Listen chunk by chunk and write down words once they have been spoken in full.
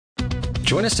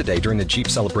Join us today during the Jeep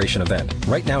Celebration event.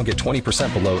 Right now, get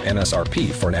 20% below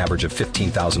MSRP for an average of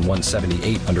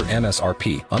 $15,178 under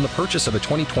MSRP on the purchase of a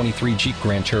 2023 Jeep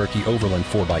Grand Cherokee Overland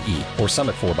 4xE or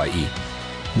Summit 4xE.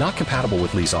 Not compatible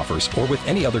with lease offers or with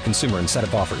any other consumer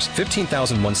incentive offers.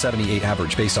 $15,178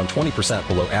 average based on 20%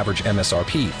 below average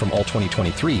MSRP from all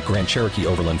 2023 Grand Cherokee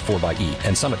Overland 4xE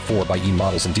and Summit 4xE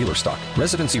models in dealer stock.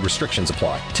 Residency restrictions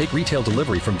apply. Take retail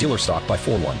delivery from dealer stock by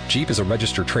 4/1. Jeep is a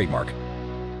registered trademark.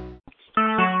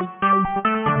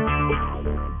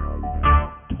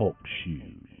 Talk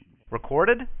shoes.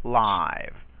 Recorded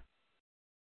live.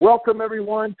 Welcome,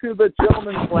 everyone, to the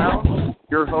Gentleman's Lounge,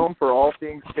 your home for all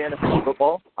things fantasy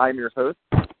football. I'm your host,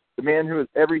 the man who is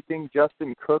everything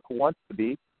Justin Cook wants to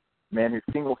be, the man who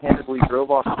single-handedly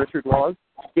drove off Richard Laws,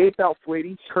 Gabe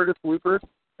Alswady, Curtis Looper,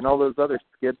 and all those other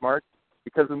skid marks,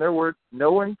 because in their words,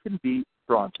 no one can beat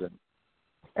Bronson.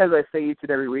 As I say each and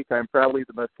every week, I'm probably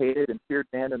the most hated and feared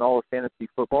man in all of fantasy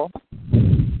football.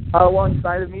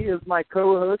 Alongside of me is my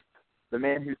co-host, the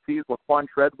man who sees Laquan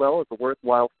Treadwell as a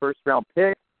worthwhile first-round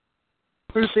pick,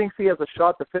 who thinks he has a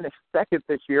shot to finish second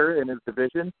this year in his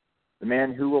division, the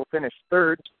man who will finish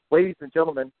third, ladies and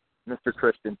gentlemen, Mr.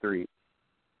 Christian 3.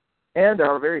 And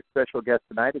our very special guest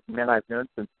tonight is a man I've known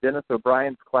since Dennis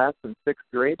O'Brien's class in 6th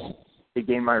grade. He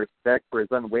gained my respect for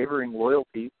his unwavering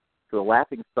loyalty to a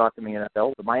laughingstock in the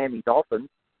NFL, the Miami Dolphins.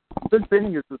 Since then,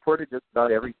 he has supported just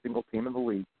about every single team in the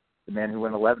league. The man who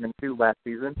went 11-2 last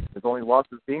season, his only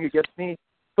losses being against me.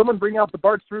 Someone bring out the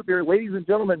Bart's Root Beer, ladies and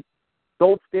gentlemen.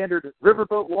 Gold standard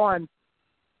Riverboat Lawn,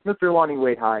 Mr. Lonnie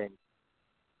Wade Hines.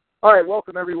 All right,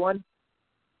 welcome everyone.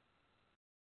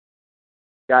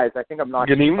 Guys, I think I'm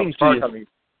knocking it out of the park on these.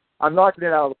 I'm knocking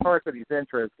it out of the park with these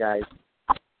intros, guys.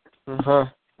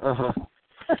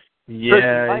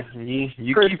 Yeah,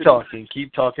 you Christian,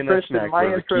 keep talking that Christian, smack, my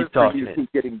brother. intros Keep talking for you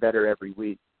keep getting better every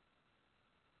week.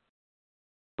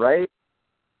 Right?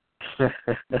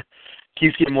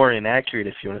 Keeps getting more inaccurate,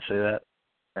 if you want to say that.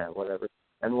 Yeah, whatever.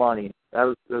 And Lonnie, that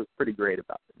was pretty great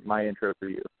about it. My intro for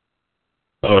you.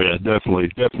 Oh yeah,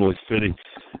 definitely fitting.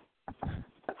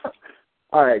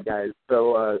 All right, guys.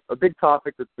 So a big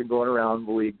topic that's been going around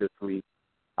the league this week.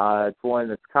 It's one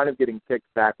that's kind of getting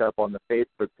kicked back up on the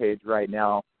Facebook page right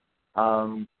now.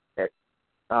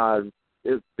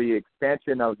 Is the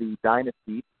expansion of the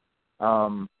dynasty.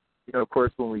 Of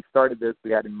course, when we started this,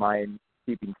 we had in mind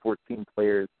keeping 14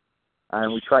 players,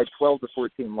 and we tried 12 to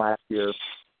 14 last year.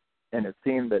 And it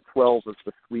seemed that 12 is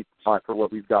the sweet spot for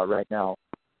what we've got right now.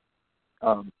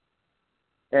 And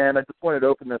I just wanted to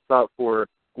open this up for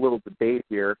a little debate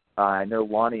here. I know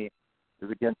Lonnie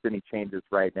is against any changes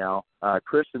right now.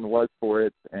 Christian was for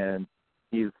it, and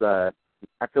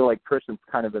I feel like Christian's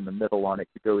kind of in the middle on it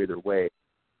to go either way.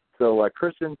 So,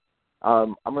 Christian,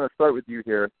 I'm going to start with you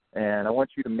here, and I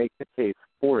want you to make the case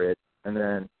for it, and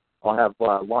then I'll have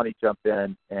Lonnie jump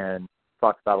in and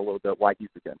talk about a little bit why he's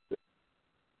against it.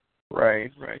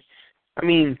 Right. I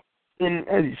mean, and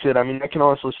as you said, I can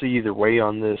honestly see either way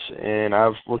on this, and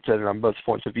I've looked at it on both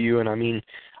points of view, and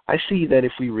I see that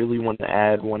if we really want to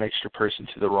add one extra person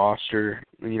to the roster,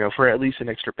 for at least an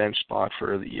extra bench spot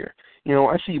for the year,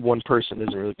 I see one person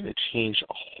isn't really going to change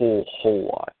a whole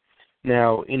lot.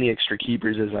 Now, any extra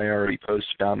keepers, as I already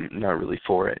posted, I'm not really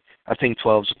for it. I think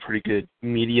 12 is a pretty good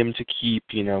medium to keep.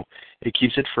 It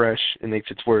keeps it fresh. It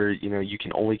makes it where, you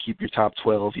can only keep your top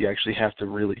 12. You actually have to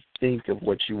really think of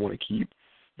what you want to keep.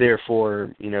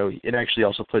 Therefore, it actually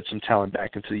also puts some talent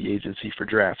back into the agency for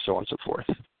draft, so on and so forth.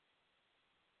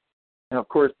 And, of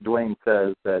course, Dwayne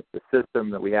says that the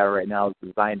system that we have right now is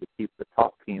designed to keep the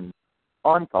top teams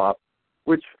on top,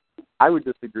 which I would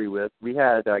disagree with. We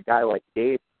had a guy like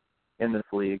Gabe in this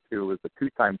league who was a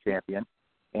two-time champion,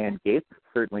 and Gates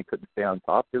certainly couldn't stay on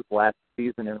top. His last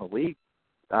season in the league,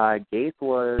 Gates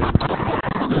was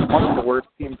one of the worst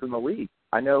teams in the league.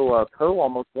 I know Poe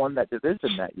almost won that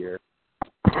division that year.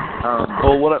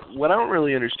 Well, what I don't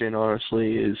really understand,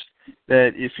 honestly, is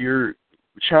that if you're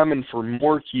chiming for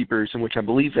more keepers, in which I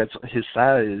believe that's his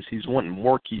side is, he's wanting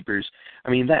more keepers,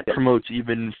 that promotes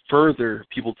even further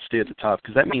people to stay at the top,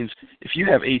 because that means if you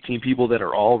have 18 people that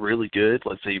are all really good,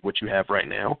 let's say what you have right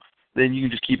now, then you can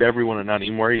just keep everyone and not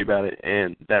even worry about it,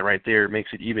 and that right there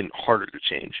makes it even harder to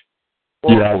change.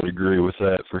 Yeah, I would agree with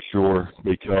that for sure,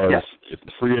 because if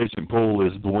the free agent pool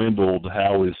is dwindled,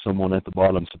 how is someone at the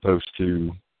bottom supposed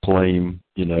to claim,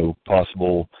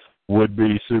 possible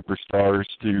would-be superstars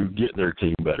to get their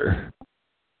team better?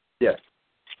 Yes.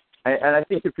 And I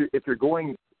think if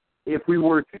we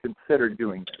were to consider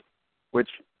doing this, which,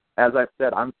 as I've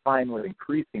said, I'm fine with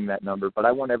increasing that number, but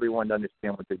I want everyone to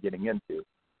understand what they're getting into.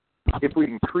 If we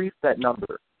increase that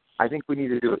number, I think we need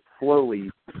to do it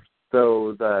slowly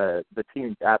so the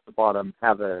teams at the bottom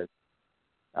have a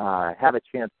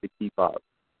chance to keep up.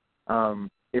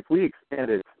 If we expand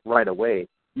it right away,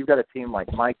 you've got a team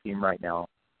like my team right now,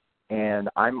 and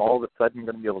I'm all of a sudden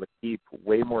going to be able to keep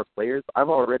way more players. I've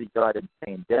already got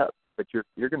insane depth, but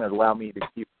you're going to allow me to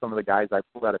keep some of the guys I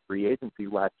pulled out of free agency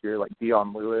last year, like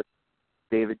Dion Lewis,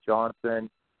 David Johnson,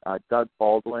 Doug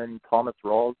Baldwin, Thomas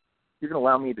Rawls. You're going to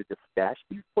allow me to just stash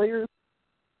these players?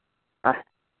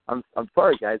 I'm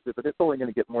sorry, guys, but it's only going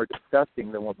to get more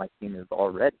disgusting than what my team is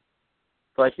already.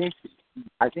 So I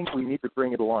think we need to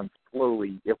bring it along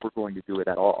slowly if we're going to do it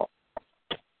at all.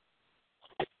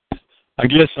 I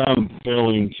guess I'm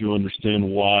failing to understand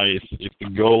why, if the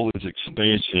goal is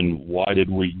expansion, why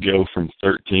did we go from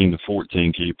 13 to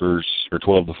 14 keepers, or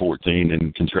 12 to 14,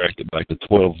 and contract it back to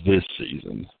 12 this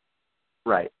season?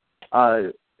 Right.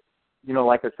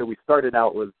 Like I said, we started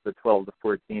out with the 12 to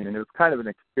 14, and it was kind of an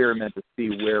experiment to see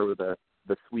where the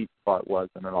sweet spot was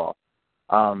and it all.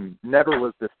 Never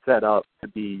was this set up to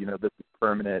be, this is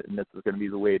permanent and this is going to be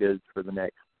the way it is for the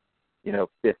next,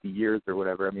 50 years or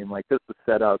whatever. I mean, like, this was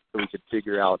set up so we could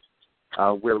figure out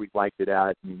where we liked it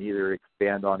at and either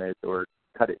expand on it or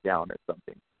cut it down or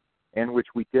something. And which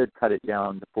we did cut it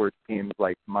down to 4 teams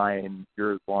like mine,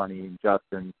 yours, Lonnie, and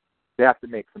Justin. They have to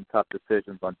make some tough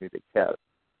decisions on who they kept.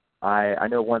 I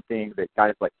know one thing that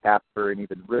guys like Casper and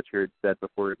even Richard said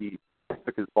before he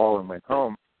took his ball and went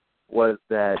home was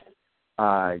that,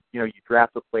 you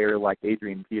draft a player like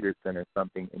Adrian Peterson or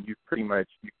something, and you can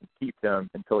keep him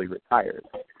until he retires.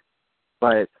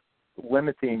 But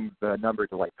limiting the number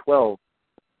to like 12,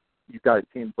 you've got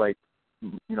teams like,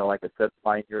 like I said,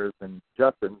 Yours and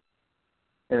Justin,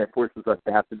 and it forces us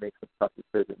to have to make some tough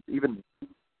decisions. Even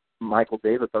Michael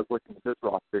Davis, I was looking at his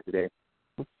roster today,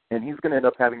 and he's going to end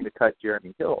up having to cut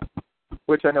Jeremy Hill,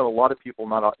 which I know a lot of people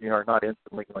are not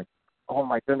instantly going, oh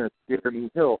my goodness, Jeremy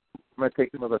Hill, I'm going to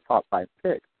take him with a top 5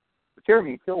 pick. But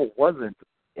Jeremy Hill it wasn't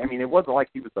like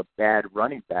he was a bad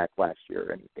running back last year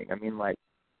or anything. I mean, like,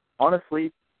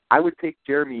 honestly, I would take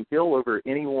Jeremy Hill over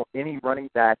any running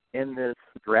back in this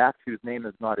draft whose name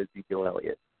is not Ezekiel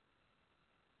Elliott.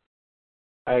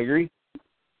 I agree.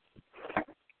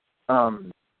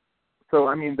 So,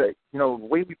 I mean, the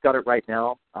way we've got it right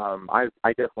now, I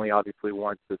definitely obviously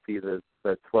want to see the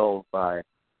 12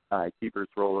 keepers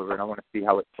roll over, and I want to see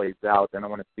how it plays out, and I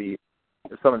want to see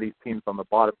if some of these teams on the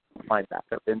bottom climb back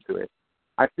up into it.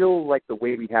 I feel like the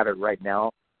way we have it right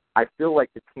now, I feel like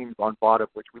the teams on bottom,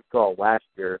 which we saw last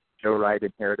year, Joe Wright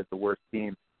inherited the worst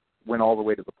team, went all the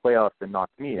way to the playoffs and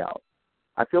knocked me out.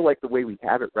 I feel like the way we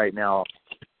have it right now,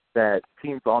 that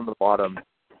teams on the bottom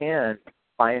can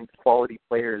find quality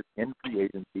players in free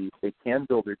agency, they can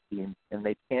build their teams, and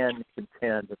they can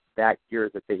contend that year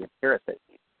that they inherit that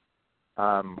team.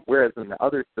 Whereas in the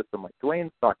other system, like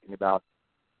Dwayne's talking about,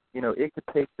 it could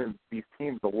take these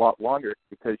teams a lot longer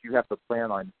because you have to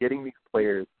plan on getting these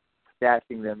players,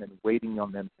 stashing them, and waiting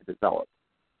on them to develop.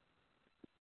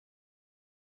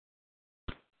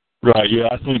 Right, yeah,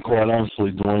 I think quite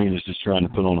honestly Dwayne is just trying to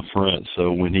put on a front,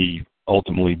 so when he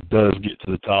ultimately does get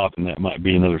to the top, and that might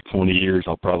be another 20 years,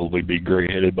 I'll probably be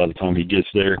gray-headed by the time he gets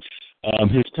there.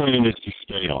 His plan is to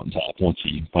stay on top once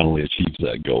he finally achieves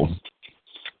that goal.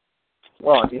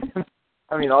 Well,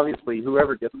 I mean, obviously,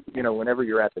 whoever gets, whenever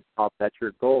you're at the top, that's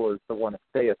your goal, is to want to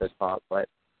stay at the top. But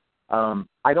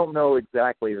I don't know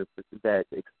exactly that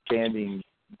expanding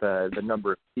the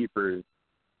number of keepers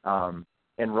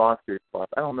and roster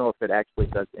spots, I don't know if it actually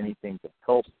does anything to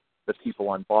help the people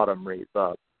on bottom raise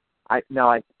up. I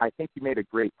think you made a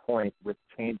great point with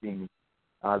changing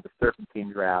the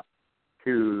Serpentine draft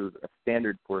to a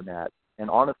standard format. And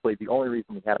honestly, the only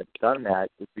reason we haven't done that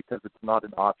is because it's not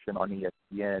an option on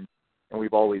ESPN, and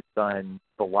we've always done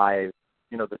the live,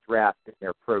 the draft in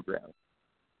their program.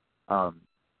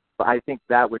 But I think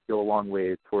that would go a long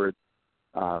way towards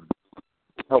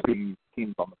helping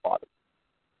teams on the bottom.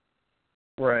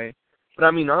 Right. But,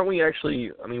 aren't we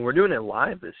actually, we're doing it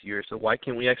live this year, so why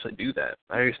can't we actually do that?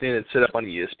 I understand it's set up on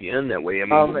ESPN that way.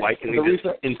 Why can't we just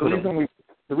input them?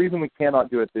 The reason we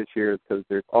cannot do it this year is because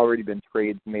there's already been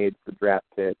trades made for draft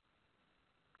picks,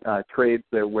 trades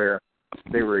where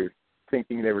they were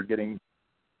thinking they were getting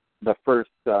the first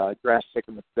draft pick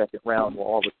in the second round. Well,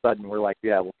 all of a sudden we're like,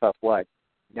 yeah, well, tough luck.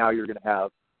 Now you're going to have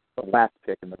the last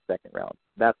pick in the second round.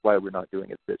 That's why we're not doing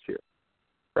it this year.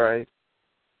 Right.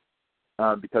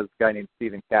 Because a guy named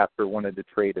Stephen Casper wanted to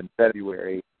trade in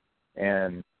February,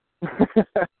 and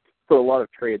so a lot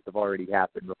of trades have already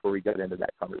happened before we get into that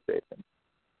conversation.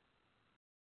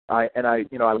 I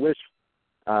wish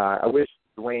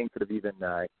Dwayne could have even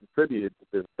contributed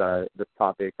to this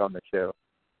topic on the show.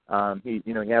 He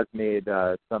has made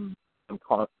some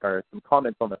some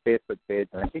comments on the Facebook page,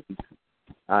 and I think he's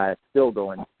still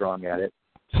going strong at it.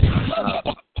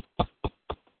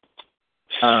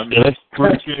 Yeah, that's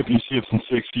first championship in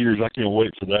 6 years. I can't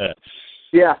wait for that.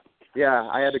 Yeah,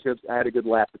 I had a good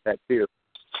laugh at that too.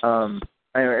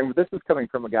 And this is coming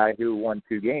from a guy who won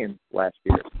 2 games last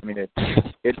year. I mean,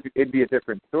 it'd be a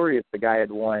different story if the guy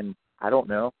had won, I don't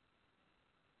know,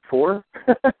 4.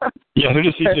 Yeah, who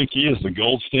does he think he is? The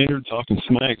gold standard, talking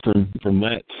smack from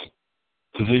that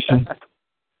position?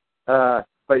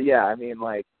 But yeah, I mean,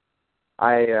 like,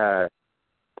 I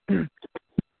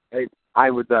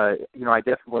would, I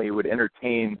definitely would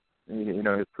entertain,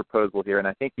 his proposal here, and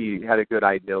I think he had a good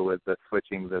idea with the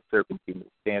switching the Serpentine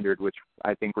standard, which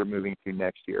I think we're moving to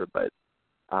next year. But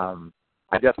I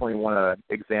definitely want to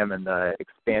examine the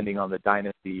expanding on the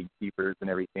dynasty keepers and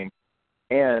everything,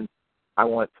 and I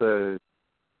want to,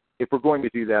 if we're going to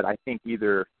do that, I think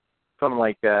either someone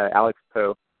like Alex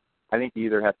Poe, I think he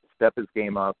either has to step his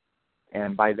game up,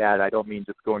 and by that I don't mean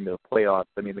just going to the playoffs.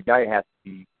 I mean, the guy has to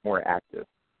be more active.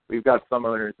 We've got some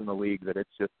owners in the league that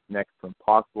it's just next to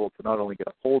impossible to not only get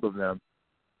a hold of them,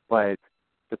 but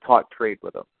to talk trade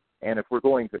with them. And if we're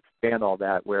going to expand all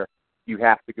that, where you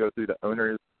have to go through the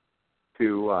owners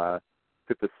to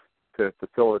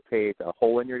facilitate a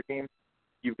hole in your team,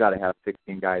 you've got to have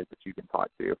 16 guys that you can talk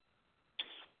to.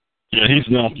 Yeah, he's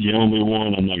not the only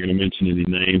one. I'm not going to mention any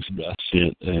names, but I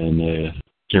sent, and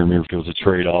can't remember if it was a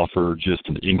trade offer, just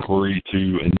an inquiry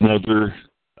to another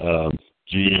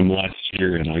GM last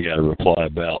year, and I got a reply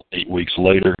about 8 weeks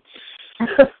later.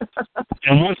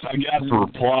 And once I got the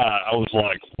reply, I was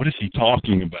like, what is he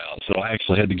talking about? So I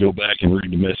actually had to go back and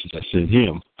read the message I sent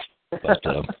him. But,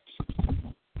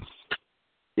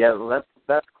 yeah, well,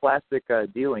 that's classic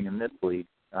dealing in this league.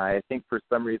 I think for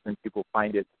some reason people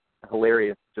find it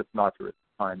hilarious just not to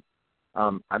respond.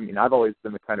 I mean, I've always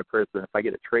been the kind of person, if I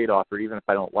get a trade offer, even if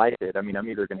I don't like it, I mean, I'm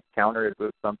either going to counter it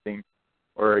with something,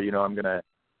 or, I'm going to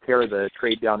tear the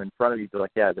trade down in front of you, be like,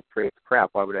 yeah, the trade's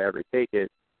crap, why would I ever take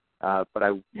it? But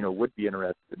I, would be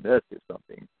interested in this or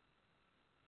something.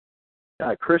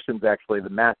 Christian's actually the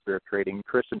master of trading.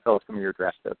 Christian, tell us some of your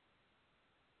draft tips.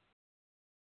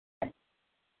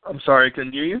 I'm sorry, I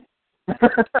couldn't hear you.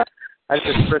 I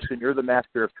said, Christian, you're the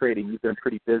master of trading. You've been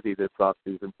pretty busy this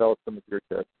offseason. Tell us some of your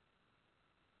tips.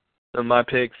 Some of my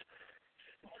picks?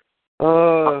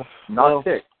 Not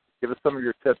picks. Give us some of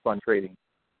your tips on trading.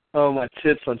 Oh, my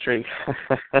tips on trading.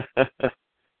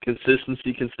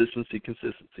 Consistency.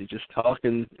 Just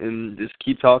talking and just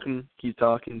keep talking, keep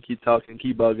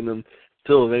bugging them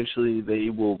until eventually they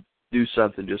will do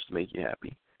something just to make you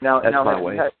happy. Now, That's my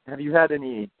way. Have you had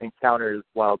any encounters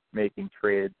while making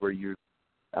trades where you've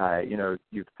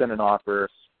sent an offer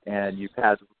and you've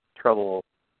had trouble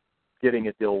getting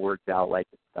a deal worked out, like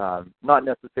not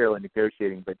necessarily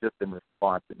negotiating, but just in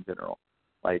response in general,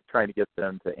 like trying to get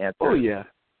them to answer?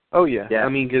 Oh, yeah. I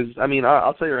mean,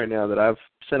 I'll tell you right now that I've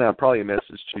sent out probably a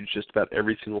message to just about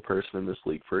every single person in this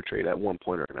league for a trade at one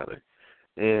point or another.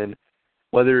 And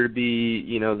whether it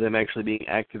be, them actually being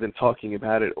active and talking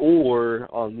about it, or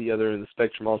on the other end of the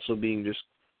spectrum also being just,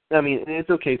 it's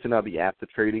okay to not be apt at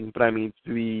trading, but to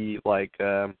be like,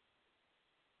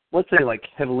 let's say like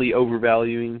heavily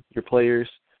overvaluing your players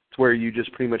to where you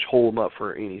just pretty much hold them up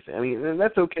for anything. And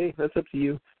that's okay. That's up to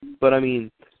you. But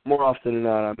more often than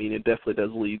not, it definitely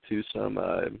does lead to some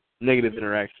negative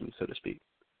interactions, so to speak.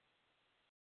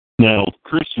 Now,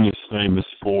 Christian is famous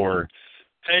for,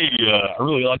 hey, I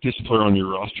really like this player on your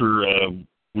roster.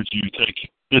 Would you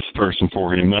take this person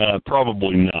for him?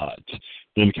 Probably not.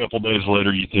 Then a couple of days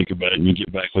later, you think about it and you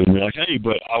get back with him. You're like, hey,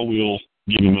 but I will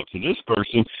give him up to this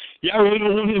person. Yeah, I really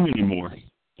don't want him anymore.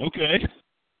 Okay.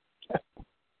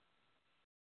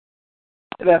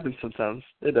 It happens sometimes.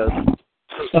 It does.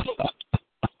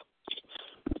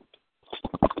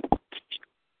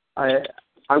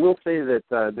 I will say that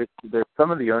there's some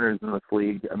of the owners in this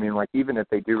league. Even if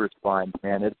they do respond,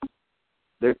 man,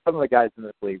 there's some of the guys in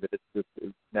this league that it's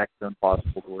next to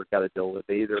impossible to work out a deal with.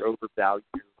 They either overvalue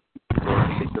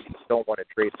or they just don't want to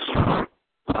trade.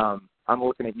 I'm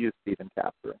looking at you, Stephen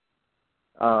Casper.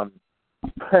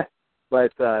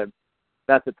 But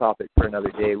that's a topic for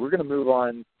another day. We're going to move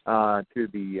on to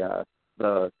the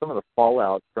some of the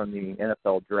fallout from the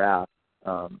NFL draft.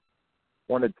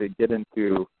 Wanted to get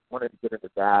into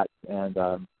that and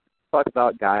talk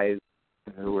about guys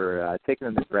who were taken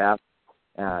in the draft,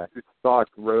 whose stock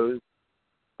rose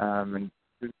and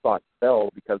whose stock fell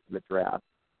because of the draft,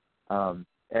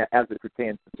 as it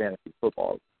pertains to fantasy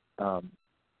football.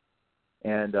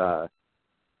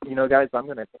 Guys, I'm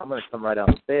gonna come right out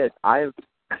and say it.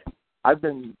 I've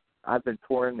been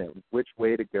torn at which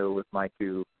way to go with my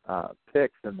two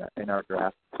picks in our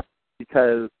draft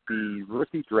because the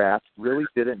rookie draft really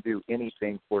didn't do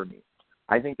anything for me.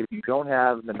 I think if you don't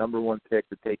have the number one pick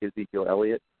to take Ezekiel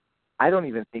Elliott, I don't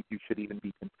even think you should even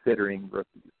be considering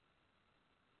rookies.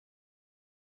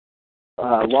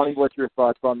 Lonnie, what's your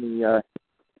thoughts on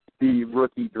the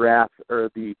rookie draft or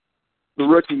the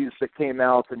rookies that came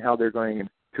out and how they're going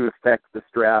to affect this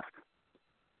draft?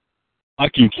 I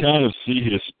can kind of see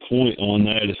his point on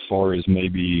that as far as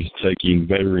maybe taking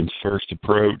veterans first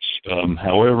approach.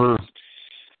 However,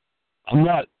 I'm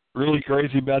not really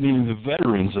crazy about any of the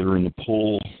veterans that are in the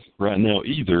pool right now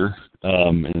either.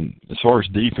 And as far as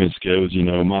defense goes,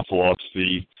 my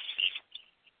philosophy,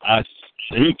 I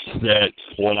think that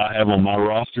what I have on my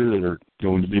roster that are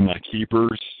going to be my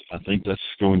keepers, I think that's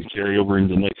going to carry over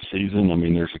into next season. I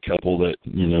mean, there's a couple that,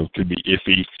 could be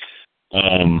iffy.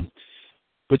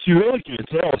 But you really can't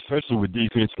tell, especially with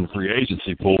defense and free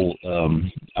agency pool.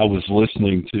 I was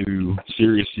listening to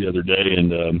Sirius the other day,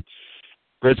 and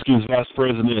Redskins Vice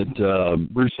President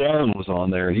Bruce Allen was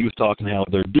on there, and he was talking how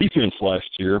their defense last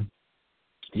year,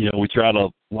 we try to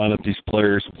line up these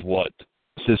players with what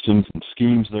systems and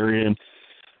schemes they're in.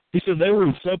 He said they were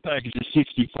in sub-packages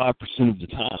 65% of the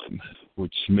time,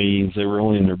 which means they were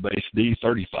only in their base D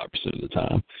 35% of the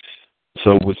time.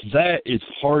 So with that, it's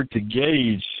hard to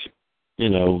gauge,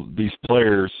 these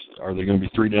players, are they going to be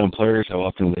three-down players? How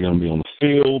often are they going to be on the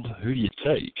field? Who do you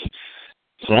take?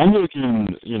 So I'm looking,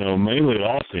 mainly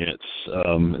at offense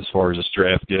as far as this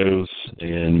draft goes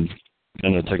and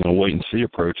kind of taking a wait-and-see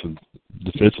approach with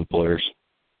defensive players.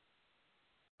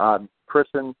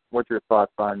 Christian, what's your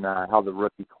thoughts on how the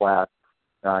rookie class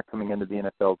coming into the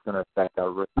NFL is going to affect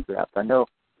our rookie draft? I know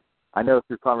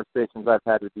through conversations I've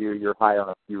had with you, you're high on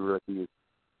a few rookies,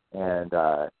 and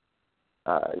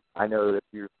I know that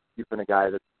you've been a guy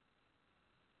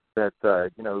that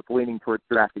is leaning towards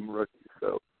drafting rookies.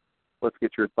 So let's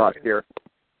get your thoughts here.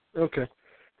 Okay.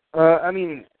 I'm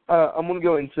going to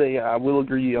go and say I will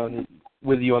agree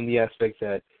with you on the aspect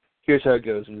that here's how it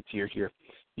goes in the tier here.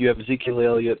 You have Ezekiel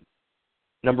Elliott,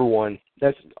 number one.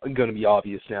 That's going to be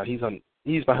obvious now.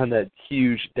 He's behind that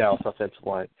huge Dallas offensive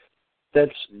line.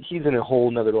 He's in a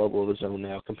whole nother level of his own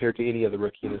now compared to any other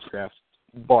rookie in this draft,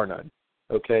 bar none.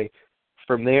 Okay.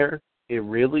 From there, it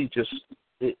really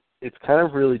it's kind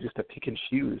of really just a pick and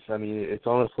choose. I mean, it's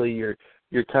honestly you're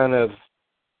kind of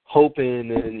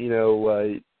hoping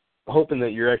and hoping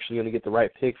that you're actually going to get the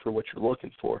right pick for what you're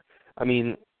looking for. I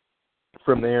mean,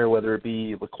 from there, whether it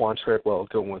be Laquan Treadwell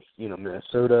going with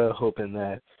Minnesota, hoping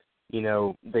that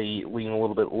they lean a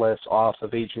little bit less off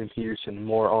of Adrian Peterson,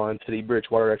 more on Teddy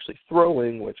Bridgewater actually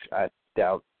throwing, which I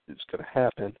doubt is going to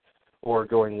happen, or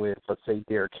going with, let's say,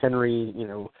 Derrick Henry,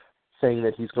 saying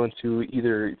that he's going to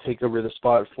either take over the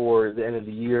spot for the end of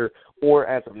the year or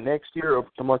as of next year over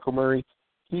to Michael Murray.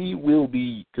 He will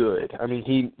be good. I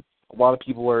mean, a lot of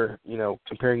people are,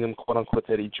 comparing him, quote-unquote,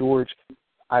 to Eddie George.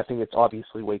 I think it's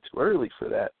obviously way too early for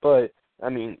that. But, I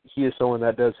mean, he is someone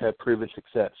that does have proven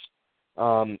success.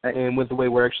 And with the way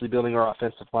we're actually building our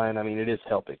offensive line, I mean, it is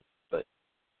helping. But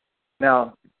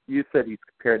now, you said he's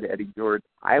compared to Eddie George.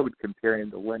 I would compare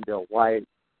him to Lindell White,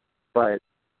 but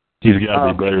he's got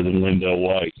to be better than Lindell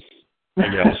White.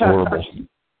 That guy was horrible.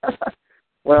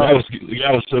 Well, the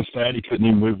guy was so fat he couldn't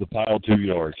even move the pile 2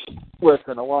 yards.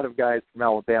 Listen, a lot of guys from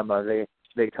Alabama,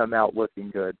 they come out looking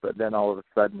good, but then all of a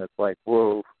sudden it's like,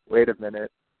 whoa, wait a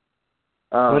minute.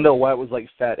 Lindell White was like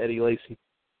fat Eddie Lacy.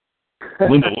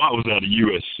 Lindell White was out of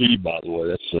USC, by the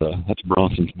way. That's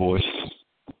Bronson's voice.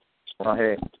 Well,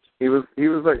 hey, he was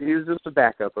just a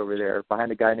backup over there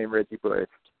behind a guy named Reggie Bush,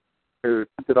 who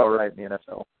did all right in the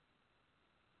NFL.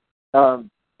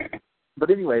 But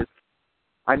anyways,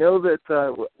 I know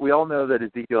that we all know that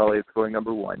Ezekiel Elliott is going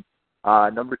number one.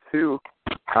 Number two,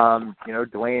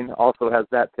 Dwayne also has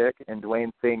that pick, and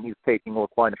Dwayne's saying he's taking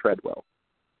Laquan Treadwell.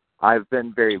 I've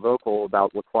been very vocal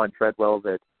about Laquan Treadwell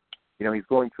that, he's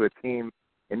going to a team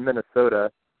in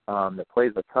Minnesota that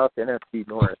plays a tough NFC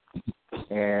North,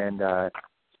 and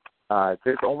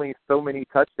there's only so many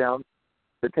touchdowns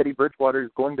that Teddy Bridgewater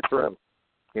is going to throw.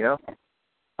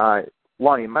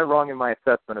 Lonnie, am I wrong in my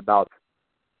assessment about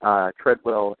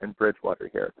Treadwell and Bridgewater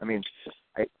here? I mean,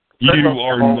 you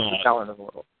are not. Talent in the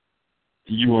world.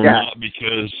 You are not,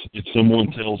 because if someone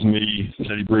tells me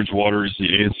Teddy Bridgewater is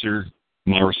the answer,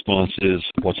 my response is,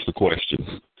 what's the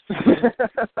question?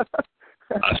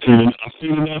 I've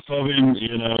seen enough of him.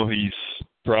 He's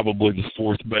probably the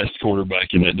fourth best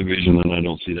quarterback in that division, and I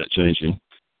don't see that changing.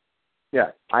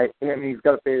 Yeah, he's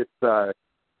got to face.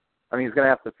 He's going to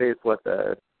have to face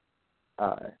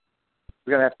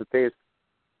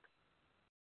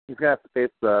He's going to have to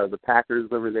face the Packers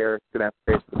over there. He's going to have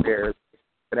to face the Bears.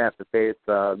 gonna have to face.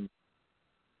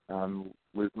 I'm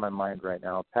losing my mind right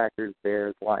now. Packers,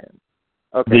 Bears, Lions.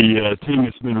 Okay. The team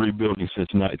that's been rebuilding since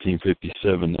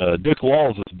 1957. Dick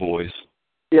Law's boys.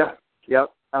 Yeah.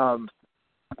 Yep.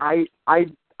 I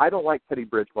don't like Teddy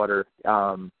Bridgewater.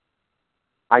 I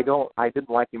didn't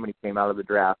like him when he came out of the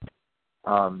draft.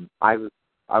 I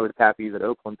was happy that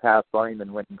Oakland passed on him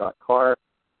and went and got Carr.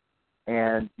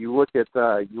 And you look at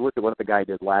what the guy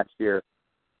did last year.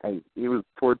 He was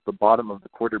towards the bottom of the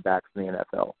quarterbacks in the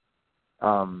NFL.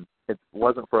 It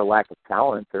wasn't for a lack of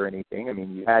talent or anything. I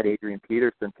mean, you had Adrian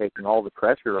Peterson taking all the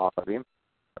pressure off of him.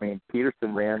 I mean,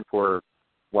 Peterson ran for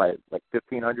like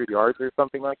 1,500 yards or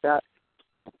something like that.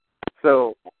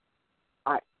 So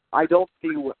I don't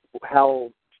see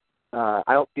how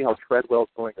Treadwell's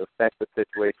going to affect the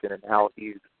situation and how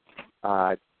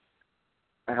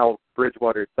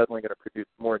Bridgewater is suddenly going to produce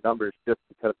more numbers just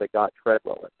because they got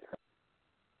Treadwell in there.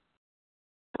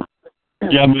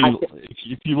 Yeah, I mean,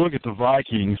 if you look at the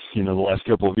Vikings, the last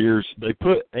couple of years, they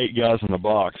put 8 guys in the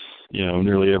box,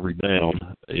 nearly every down,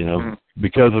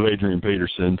 because of Adrian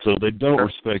Peterson. So they don't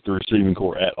respect the receiving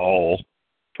corps at all.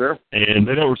 Sure. And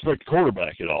they don't respect the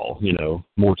quarterback at all,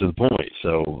 more to the point.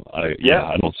 So, I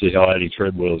don't see how adding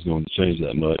Treadwell is going to change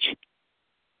that much.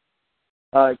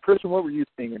 Christian, what were you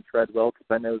seeing in Treadwell? Because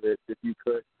I know that if you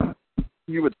could,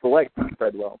 you would select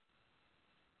Treadwell.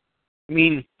 I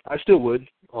mean, I still would,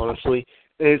 honestly.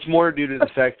 And it's more due to the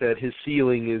fact that his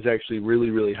ceiling is actually really,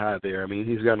 really high there. I mean,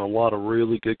 he's gotten a lot of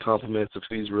really good compliments if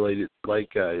he's related, things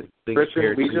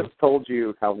Christian, we just told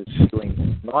you how his ceiling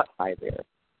is not high there.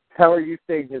 How are you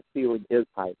saying his ceiling is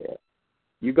high there?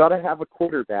 You got to have a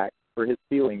quarterback for his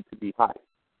ceiling to be high.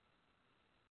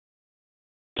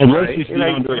 Unless he's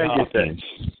DeAndre Hopkins.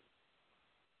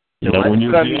 When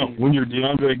you're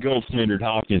DeAndre Gold Standard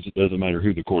Hopkins, it doesn't matter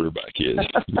who the quarterback is.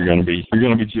 You're gonna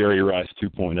be Jerry Rice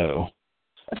 2.0.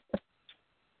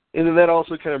 And then that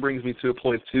also kind of brings me to a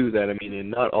point too that in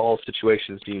not all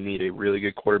situations do you need a really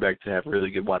good quarterback to have really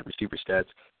good wide receiver stats.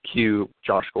 Cue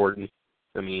Josh Gordon.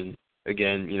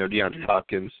 Again, DeAndre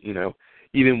Hopkins.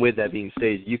 Even with that being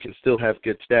stated, you can still have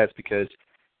good stats because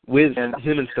with him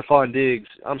and Stephon Diggs,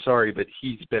 I'm sorry, but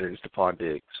he's better than Stephon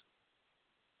Diggs.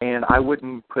 And I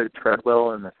wouldn't put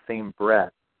Treadwell in the same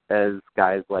breath as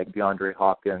guys like DeAndre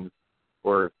Hopkins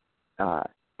or,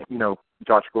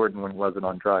 Josh Gordon when he wasn't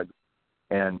on drugs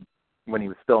and when he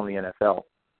was still in the NFL.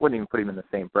 Wouldn't even put him in the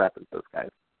same breath as those guys.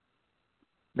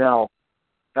 Now,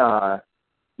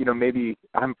 maybe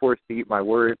I'm forced to eat my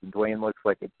words and Dwayne looks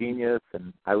like a genius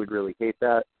and I would really hate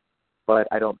that, but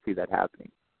I don't see that happening.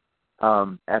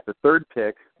 At the third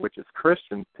pick, which is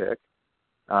Christian's pick,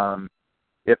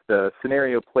 if the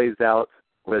scenario plays out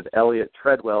with Elliott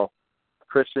Treadwell,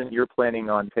 Christian, you're planning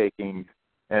on taking,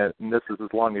 and this is as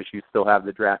long as you still have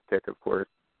the draft pick, of course,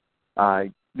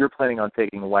 you're planning on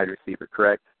taking a wide receiver,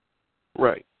 correct?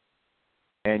 Right.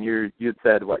 And you'd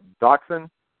said, what, Doxson?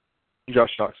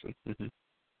 Josh Doxson. Mm-hmm.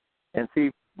 And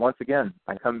see, once again,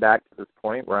 I come back to this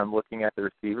point where I'm looking at the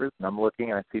receivers, and I'm looking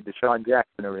and I see Deshaun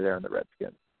Jackson over there in the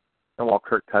Redskins. And while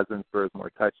Kirk Cousins throws more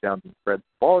touchdowns and spreads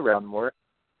the ball around more,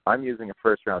 I'm using a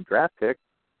first-round draft pick.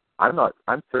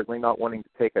 I'm certainly not wanting to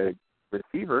take a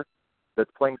receiver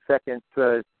that's playing second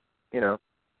to,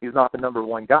 he's not the number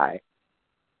one guy.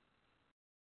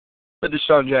 But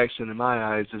Deshaun Jackson, in my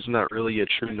eyes, is not really a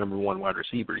true number one wide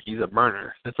receiver. He's a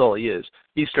burner. That's all he is.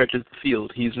 He stretches the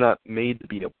field. He's not made to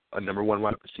be a number one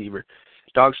wide receiver.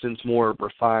 Dogson's more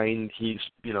refined. He's,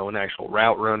 an actual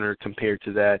route runner compared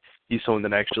to that. He's someone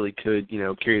that actually could,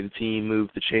 carry the team, move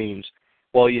the chains.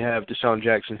 While you have Deshaun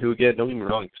Jackson, who, again, don't get me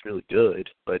wrong, he's really good,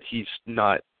 but he's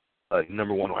not a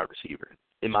number one wide receiver,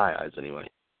 in my eyes anyway.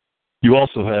 You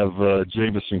also have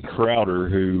Jamison Crowder,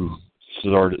 who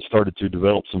started to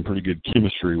develop some pretty good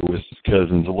chemistry with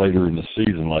Cousins later in the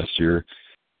season last year.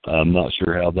 I'm not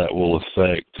sure how that will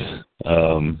affect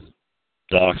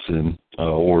Doxson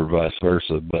or vice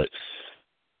versa, but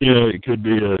it could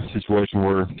be a situation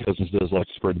where Cousins does like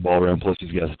to spread the ball around, plus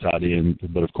he's got a tight end,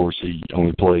 but of course he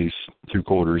only plays 2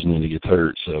 quarters and then he gets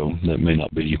hurt, so that may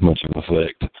not be much of an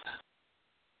effect.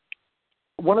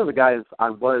 One of the guys, and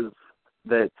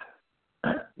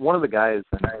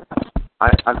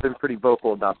I've been pretty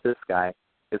vocal about this guy,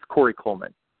 is Corey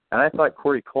Coleman. And I thought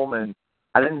Corey Coleman,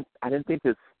 I didn't think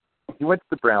he went to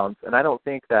the Browns, and I don't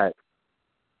think that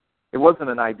it wasn't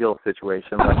an ideal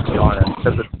situation, let's be honest,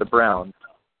 because it's the Browns.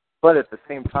 But at the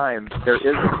same time, there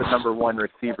isn't the number one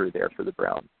receiver there for the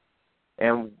Browns.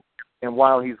 And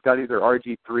while he's got either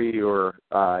RG3 or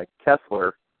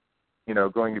Kessler,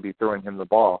 going to be throwing him the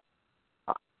ball,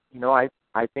 I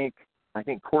think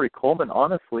Corey Coleman,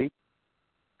 honestly,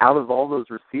 out of all those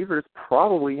receivers,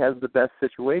 probably has the best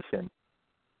situation.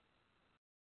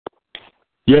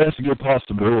 Yeah, it's a good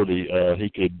possibility. He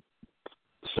could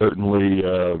certainly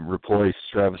replace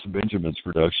Travis Benjamin's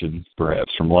production,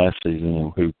 perhaps, from last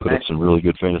season, who put up some really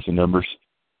good fantasy numbers.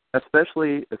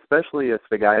 Especially if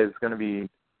the guy is going to be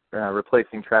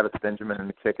replacing Travis Benjamin in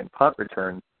the kick and punt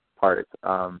return part.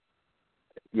 To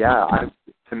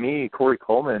me, Corey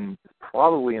Coleman is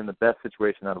probably in the best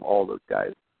situation out of all those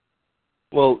guys.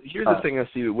 Well, here's the thing I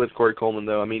see with Corey Coleman,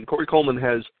 though. I mean, Corey Coleman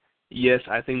has, yes,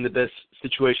 I think the best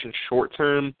situation short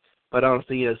term, but I don't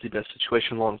think he has the best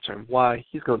situation long term. Why?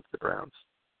 He's going to the Browns.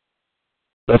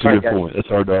 That's a good point. It's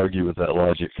hard to argue with that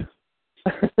logic.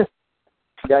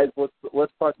 Guys,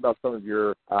 let's talk about some of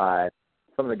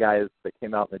the guys that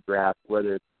came out in the draft,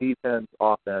 whether it's defense,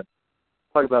 offense.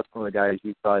 Talk about some of the guys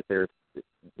you thought their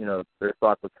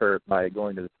stock was hurt by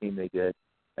going to the team they did,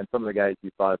 and some of the guys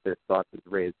you thought their stock was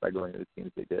raised by going to the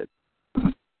teams they did.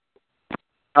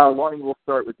 Lonnie, we'll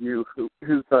start with you.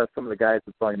 Who's some of the guys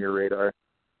that's on your radar?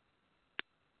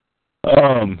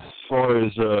 As far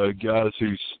as guys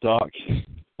whose stock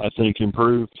I think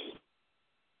improved.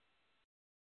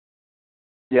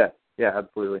 Yeah,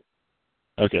 absolutely.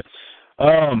 Okay.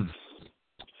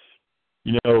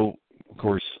 Of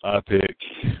course, I pick,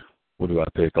 what do I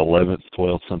pick, 11th,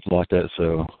 12th, something like that.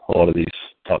 So a lot of these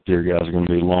top-tier guys are going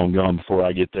to be long gone before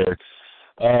I get there.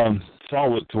 So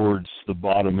I'll look towards the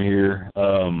bottom here. A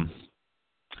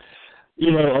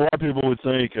lot of people would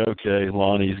think, okay,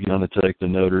 Lonnie's going to take the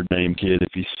Notre Dame kid if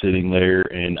he's sitting there.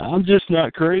 And I'm just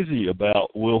not crazy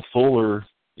about Will Fuller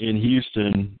in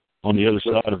Houston on the other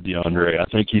side of DeAndre. I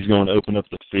think he's going to open up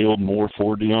the field more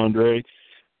for DeAndre.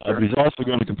 But he's also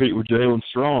going to compete with Jalen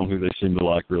Strong, who they seem to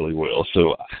like really well.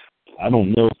 So I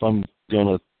don't know if I'm going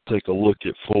to take a look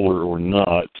at Fuller or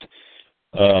not.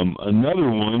 Another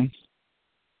one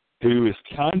who is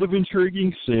kind of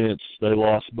intriguing since they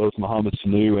lost both Mohamed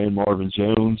Sanu and Marvin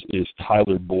Jones is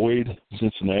Tyler Boyd,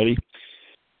 Cincinnati.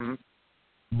 Mm-hmm.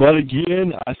 But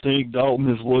again, I think Dalton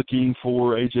is looking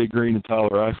for A.J. Green and Tyler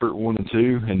Eifert 1 and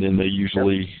 2, and then they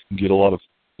usually get a lot of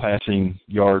passing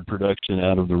yard production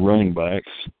out of the running backs.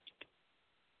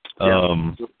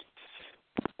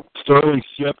 Sterling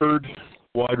Shepard,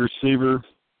 wide receiver,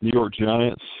 New York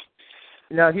Giants.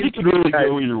 Now, he could really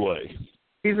go either way.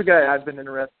 He's a guy I've been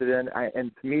interested in,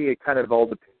 and to me, it kind of all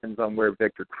depends on where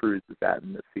Victor Cruz is at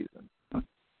in this season.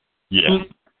 Yeah.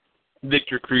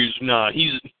 Victor Cruz,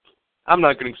 I'm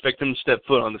not going to expect him to step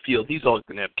foot on the field. He's always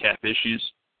going to have calf issues.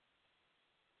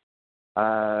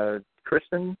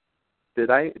 Christian, did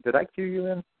I cue you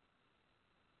in?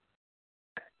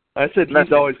 I said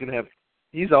he's always going to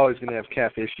have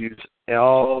calf issues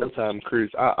all the time.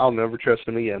 Cruz, I'll never trust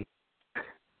him again.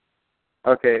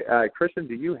 Okay, Christian,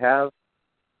 do you have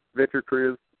Victor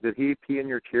Cruz? Did he pee in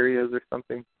your Cheerios or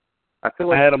something? I feel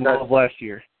like I had him all of last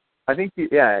year. I think see,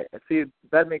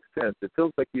 that makes sense. It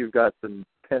feels like you've got some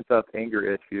pent-up anger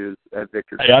issues at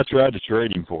Victor Cruz. Hey, I tried to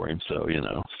trade him for him, so,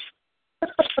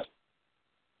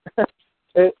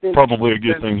 Probably a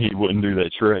good thing he wouldn't do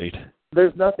that trade.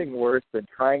 There's nothing worse than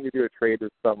trying to do a trade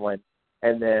with someone,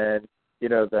 and then, you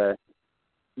deny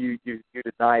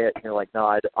it, and you're like, no,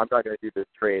 I'm not going to do this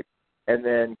trade. And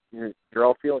then you're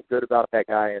all feeling good about that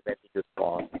guy, and then he's just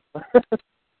gone.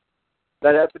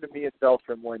 That happened to me in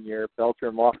Beltram one year.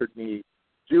 Beltram offered me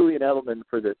Julian Edelman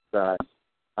for this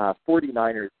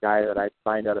 49ers guy that I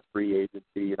signed out of free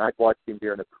agency, and I'd watched him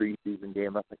during a preseason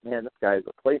game. I was like, man, this guy is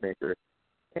a playmaker.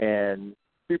 And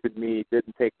stupid me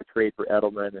didn't take the trade for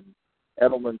Edelman, and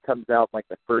Edelman comes out in like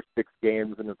the first 6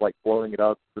 games and is like blowing it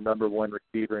up, the number 1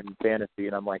 receiver in fantasy,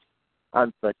 and I'm like,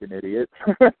 I'm such an idiot.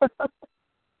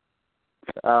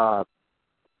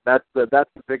 That's the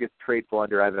biggest trade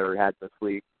blunder I've ever had in this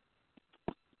league.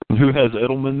 Who has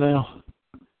Edelman now?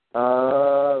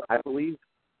 I believe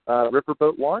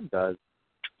Riverboat Lawn does.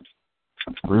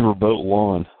 Riverboat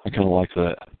Lawn. I kind of like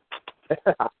that.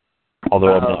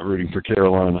 Although I'm not rooting for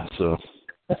Carolina, so.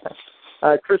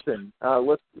 Kristen,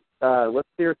 let's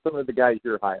hear some of the guys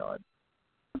you're high on.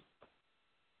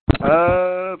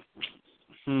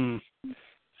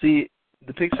 See,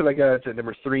 the picks that I got at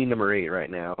number 3, number 8 right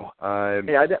now. I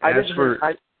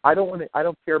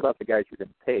don't care about the guys you're going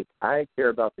to take. I care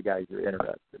about the guys you're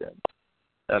interested in.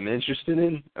 I'm interested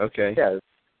in? Okay. Yes.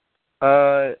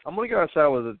 I'm going to go outside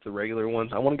with the regular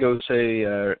ones. I want to go say,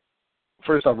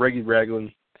 first off, Reggie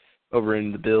Ragland over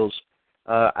in the Bills.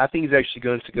 I think he's actually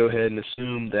going to go ahead and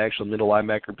assume the actual middle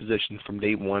linebacker position from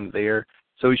day 1 there.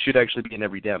 So he should actually be an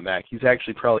every down back. He's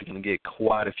actually probably going to get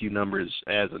quite a few numbers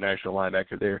as a national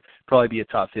linebacker there. Probably be a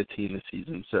top 15 this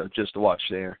season, so just to watch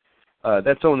there.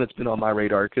 That's someone that's been on my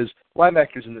radar because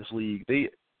linebackers in this league,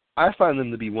 I find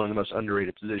them to be one of the most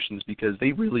underrated positions because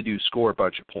they really do score a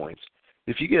bunch of points.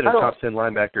 If you get a top 10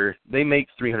 linebacker, they make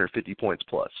 350 points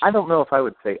plus. I don't know if I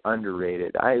would say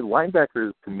underrated.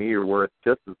 Linebackers, to me, are worth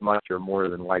just as much or more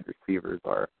than wide receivers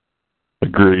are.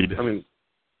 Agreed. I mean,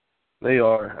 they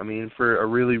are. I mean, for a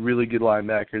really, really good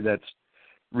linebacker, that's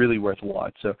really worth a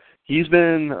lot. So he's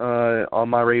been on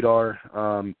my radar.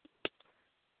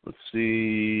 Let's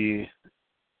see.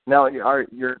 Now,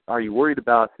 are you worried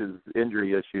about his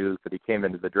injury issues that he came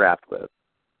into the draft with?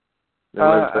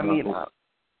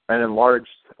 An enlarged,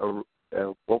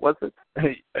 what was it?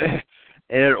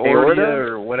 Aorta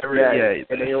or whatever. Yeah,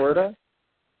 an aorta?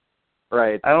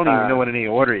 Right. I don't even know what an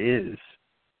aorta is.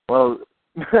 Well,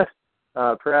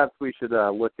 perhaps we should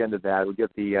look into that. We'll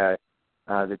get the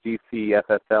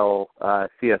GCFFL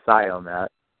CSI on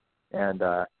that, and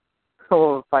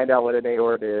we'll find out what an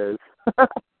aorta is.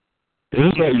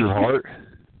 Isn't that your heart?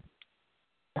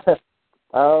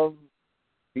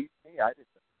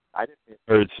 I didn't.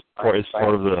 Or it's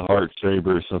part of the heart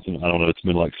chamber or something. I don't know. It's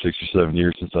been like 6 or 7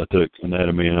 years since I took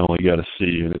anatomy, and I only got a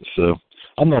C in it, so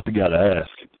I'm not the guy to ask.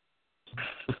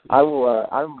 I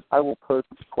will post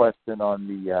this question on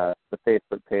the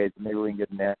Facebook page. Maybe we can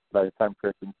get an answer by the time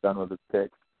Kristen's done with his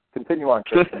picks. Continue on,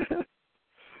 Kristen.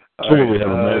 Sure, we have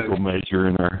a medical major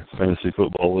in our fantasy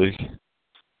football league.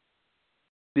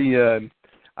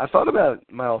 I thought about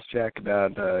Miles Jack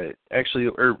I'm going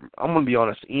to be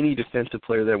honest, any defensive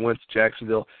player that went to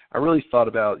Jacksonville, I really thought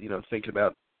about, thinking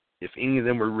about if any of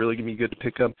them were really going to be good to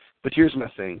pick up. But here's my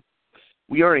thing.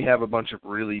 We already have a bunch of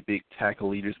really big tackle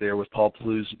leaders there with Paul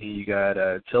Peluzzi. You got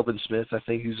Telvin Smith, I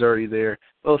think, who's already there.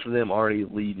 Both of them already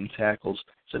leading tackles.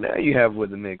 So now you have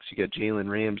with the mix, you got Jalen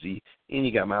Ramsey, and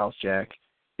you got Miles Jack.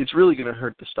 It's really going to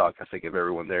hurt the stock, I think, of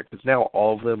everyone there because now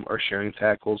all of them are sharing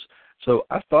tackles. So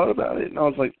I thought about it, and I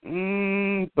was like,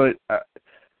 but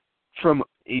from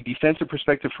a defensive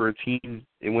perspective for a team,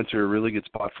 it went to a really good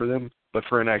spot for them. But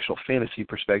for an actual fantasy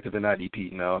perspective and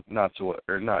IDP, no, not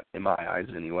in my eyes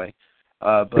anyway.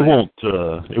 But it won't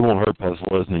hurt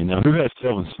Postlesny. Now, who has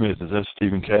Telvin Smith? Is that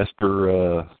Stephen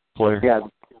Casper player? Yeah,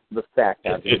 the sack.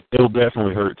 It'll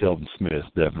definitely hurt Telvin Smith,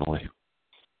 definitely.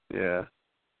 Yeah.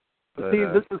 But, see,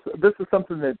 this is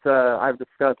something that I've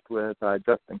discussed with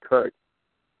Justin Cook.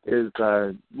 Is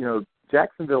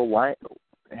Jacksonville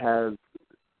has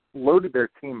loaded their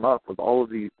team up with all of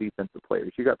these defensive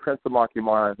players. You got Prince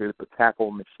Amukamara, who's a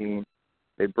tackle machine.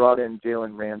 They brought in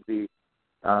Jalen Ramsey.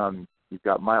 You've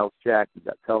got Miles Jack. You've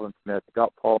got Telvin Smith. You've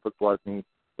got Paul Postlesny.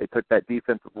 They took that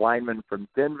defensive lineman from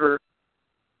Denver.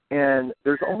 And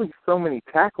there's only so many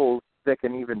tackles that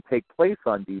can even take place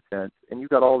on defense. And you've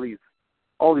got all these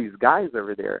guys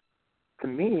over there. To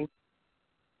me,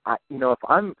 if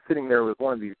I'm sitting there with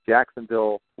one of these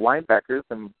Jacksonville linebackers,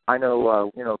 and I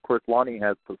know, of course, Lonnie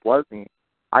has Postlesny.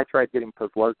 I tried getting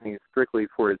Postlesny strictly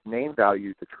for his name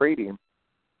value to trade him.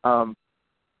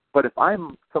 But if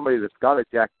I'm somebody that's got a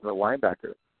Jacksonville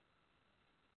linebacker,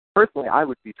 personally, I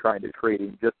would be trying to trade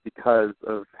him just because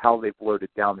of how they've loaded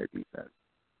down their defense.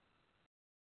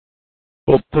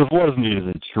 Well, Postlesny is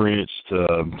entrenched.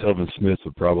 Telvin Smith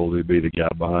would probably be the guy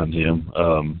behind him.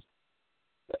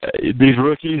 These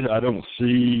rookies, I don't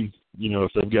see,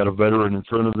 if they've got a veteran in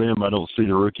front of them, I don't see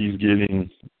the rookies getting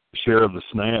a share of the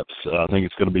snaps. I think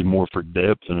it's going to be more for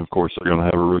depth, and, of course, they're going to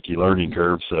have a rookie learning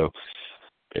curve. So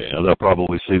they'll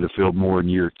probably see the field more in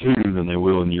year 2 than they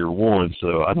will in year 1.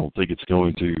 So I don't think it's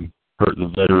going to hurt the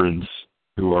veterans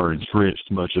who are entrenched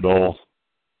much at all.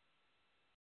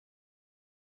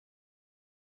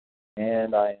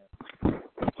 And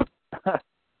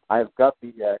I've got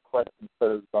the question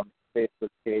posed on the Facebook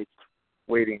page,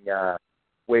 waiting an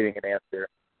answer.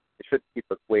 They shouldn't keep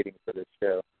us waiting for this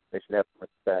show. They should have some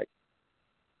respect.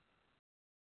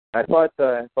 I thought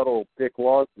old Dick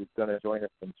Laws was going to join us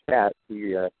in chat.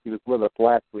 He was with us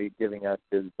last week giving us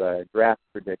his draft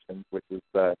predictions, which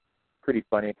was pretty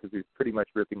funny because he was pretty much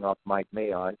ripping off Mike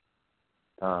Mayock.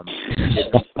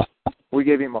 We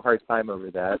gave him a hard time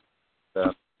over that.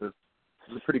 So it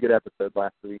was a pretty good episode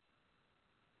last week.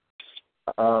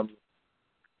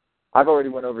 I've already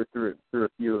went over through a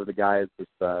few of the guys with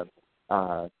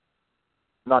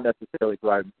not necessarily who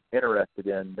I'm interested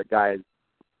in, the guys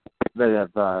that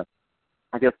have,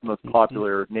 I guess, the most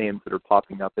popular names that are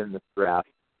popping up in this draft.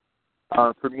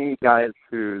 For me, guys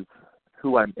who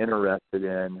I'm interested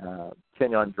in,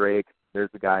 Kenyon Drake, there's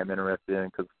a guy I'm interested in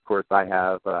because, of course, I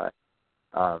have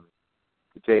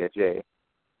J.J.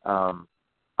 I'm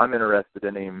interested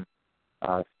in him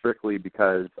strictly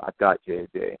because I've got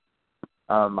J.J.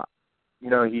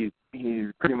 He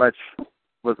pretty much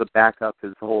was a backup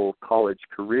his whole college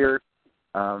career.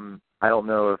 I don't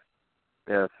know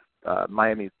if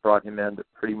Miami's brought him in to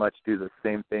pretty much do the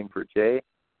same thing for Jay,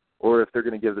 or if they're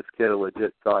going to give this kid a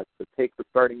legit shot to take the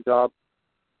starting job.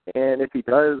 And if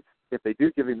they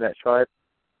do give him that shot,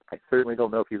 I certainly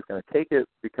don't know if he's going to take it,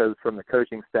 because from the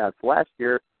coaching staffs last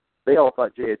year, they all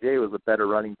thought J.J. was a better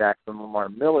running back than Lamar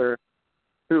Miller,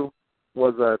 who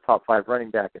was a top 5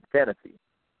 running back in fantasy.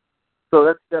 So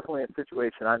that's definitely a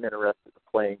situation I'm interested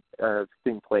in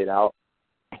seeing played out.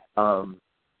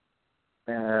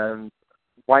 And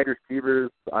wide receivers,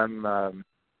 wide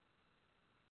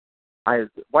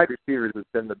receivers has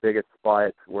been the biggest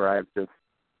spot where I've just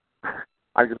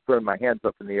thrown my hands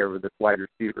up in the air with this wide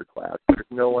receiver class. There's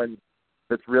no one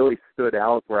that's really stood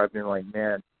out where I've been like,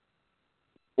 man,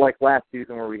 like last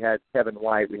season where we had Kevin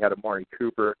White, we had Amari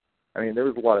Cooper. I mean, there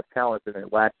was a lot of talent in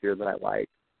it last year that I liked.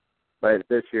 But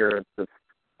this year, it's just,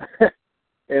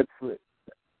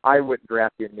 I wouldn't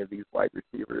draft any of these wide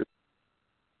receivers.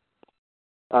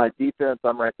 Defense,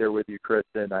 I'm right there with you,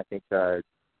 Kristen. I think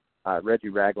Reggie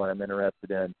Ragland I'm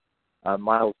interested in.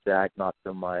 Miles Jack, not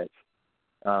so much.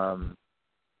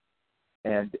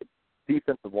 And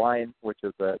defensive line, which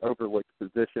is an overlooked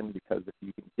position, because if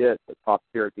you can get a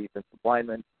top-tier defensive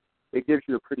lineman, it gives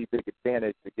you a pretty big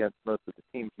advantage against most of the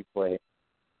teams you play.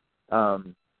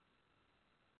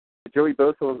 Joey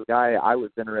Bosa was a guy I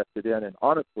was interested in, and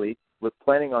honestly was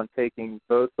planning on taking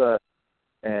Bosa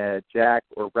and Jack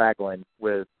or Ragland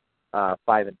with 5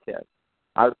 and 10.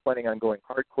 I was planning on going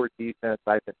hardcore defense.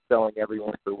 I've been telling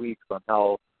everyone for weeks on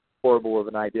how horrible of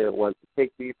an idea it was to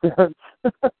take defense.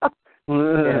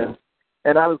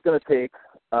 and I was going to take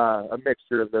a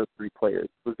mixture of those 3 players.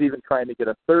 Was even trying to get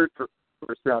a third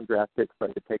first-round draft pick so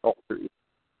I could take all 3.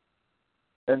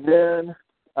 And then,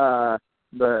 of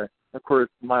course,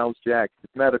 Miles Jack's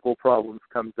medical problems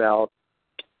comes out,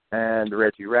 and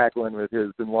Reggie Ragland with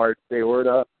his enlarged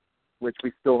aorta, which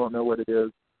we still don't know what it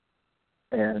is.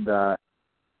 And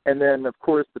then, of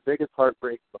course, the biggest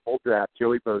heartbreak of the whole draft,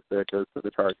 Joey Bosa goes to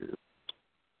the Chargers,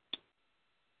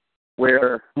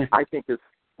 where I think his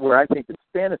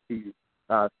fantasy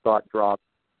stock drops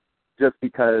just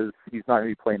because he's not going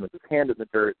to be playing with his hand in the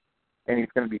dirt, and he's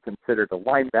going to be considered a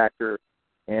linebacker,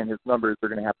 and his numbers are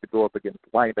going to have to go up against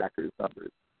linebackers'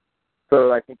 numbers.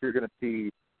 So I think you're going to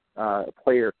see a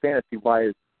player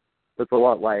fantasy-wise that's a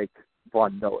lot like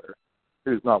Von Miller,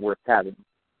 who's not worth having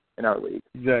in our league.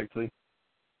 Exactly.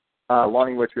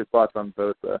 Lonnie, what's your thoughts on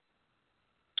Bosa?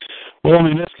 Well, I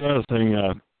mean, that's kind of the thing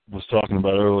I was talking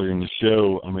about earlier in the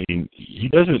show. I mean, he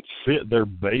doesn't fit their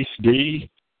base D,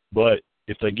 but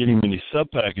if they get him any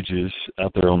sub-packages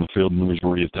out there on the field in the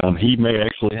majority of the time, he may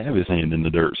actually have his hand in the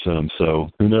dirt some, so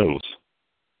who knows?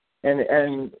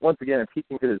 And once again, if he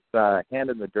can get his hand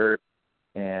in the dirt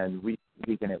and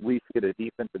he can at least get a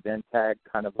defensive end tag,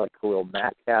 kind of like Khalil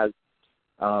Mack has,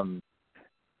 all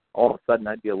of a sudden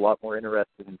I'd be a lot more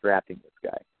interested in drafting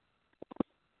this guy.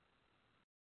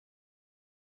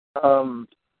 I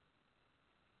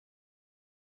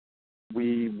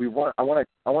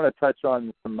want to touch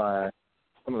on some of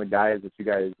the guys that you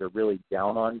guys are really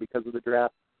down on because of the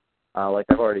draft. Like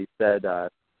I've already said,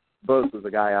 Bose was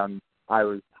a guy I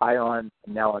was high on,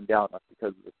 and now I'm down on because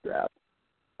of this draft.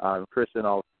 Christian,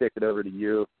 I'll kick it over to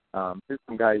you. Here's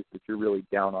some guys that you're really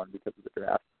down on because of the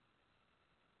draft.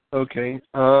 Okay.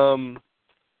 I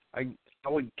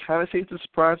would kind of say it's a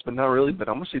surprise, but not really. But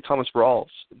I'm going to say Thomas Rawls.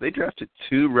 They drafted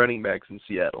 2 running backs in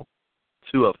Seattle,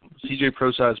 2 of them. C.J.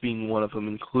 Prosise being one of them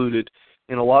included.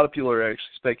 And a lot of people are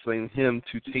actually speculating him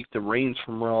to take the reins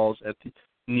from Rawls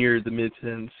near the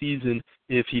mid-10 season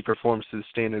if he performs to the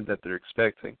standard that they're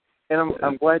expecting. And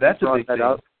I'm glad you brought that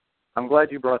up. I'm glad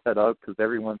you brought that up because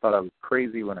everyone thought I was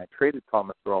crazy when I traded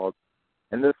Thomas Rawls.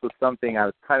 And this was something I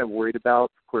was kind of worried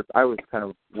about. Of course, I was kind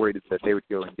of worried that they would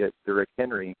go and get Derrick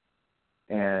Henry.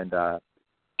 And so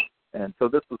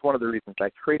this was one of the reasons I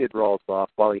traded Rawls off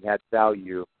while he had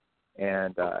value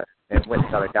and went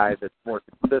and got a guy that's more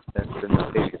consistent than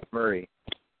Latavius Murray.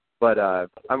 But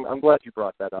I'm glad you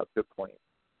brought that up. Good point.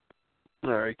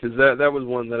 All right, because that was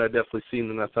one that I definitely seen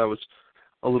and I thought was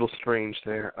a little strange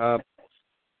there.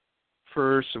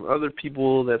 For some other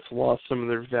people that's lost some of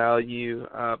their value,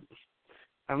 I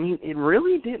mean, it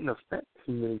really didn't affect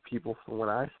too many people from what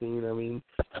I've seen. I mean,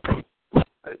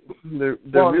 there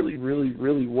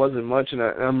really wasn't much, and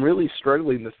I'm really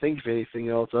struggling to think of anything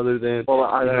else other than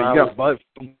you got butt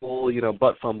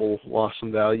fumble lost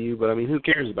some value, but I mean, who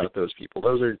cares about those people?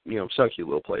 Those are sucky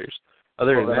little players.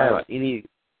 Other than that,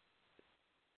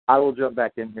 I will jump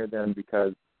back in here then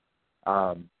because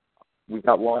we've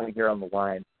got Lonnie here on the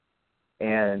line,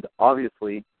 and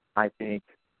obviously I think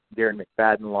Darren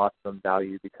McFadden lost some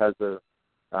value because of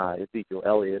Ezekiel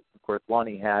Elliott. Of course,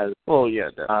 Lonnie has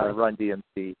Run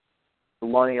DMC.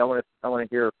 Lonnie, I want to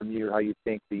hear from you how you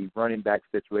think the running back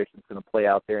situation is going to play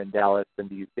out there in Dallas, and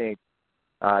do you think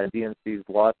DMC's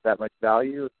lost that much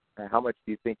value? How much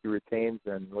do you think he retains,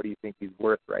 and what do you think he's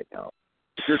worth right now?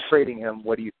 If you're trading him,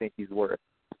 what do you think he's worth?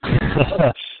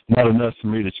 Not enough for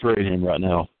me to trade him right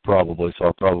now, probably. So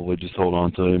I'll probably just hold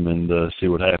on to him and see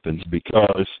what happens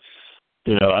because,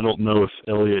 I don't know if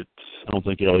I don't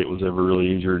think Elliott was ever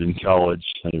really injured in college.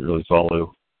 I didn't really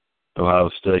follow Ohio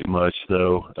State much,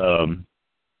 though.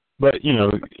 But,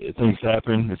 things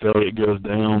happen. If Elliott goes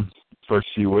down first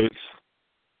few weeks,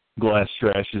 Glass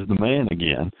trash is the man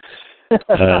again.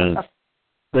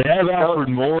 They have Alfred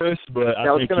Morris, but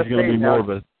I think he's going to be more of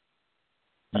a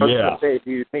I was going to say,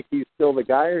 do you think he's still the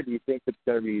guy, or do you think it's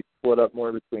going to be split up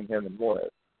more between him and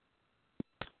Morris?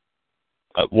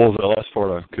 What was that last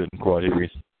part? I couldn't quite hear you.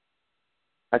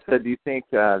 I said, do you think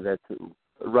that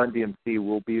Run DMC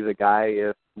will be the guy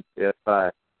if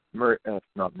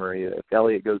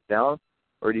Elliott goes down,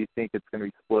 or do you think it's going to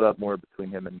be split up more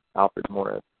between him and Alfred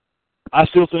Morris? I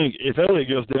still think if Elliott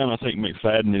goes down, I think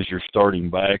McFadden is your starting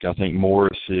back. I think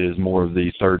Morris is more of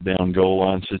the third down goal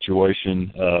line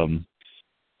situation.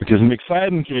 Because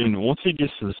McFadden can, once he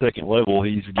gets to the second level,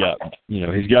 he's got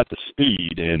the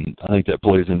speed, and I think that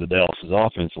plays into Dallas's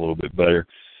offense a little bit better.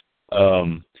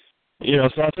 So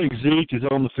I think Zeke is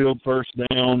on the field first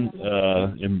down,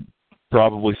 and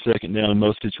probably second down in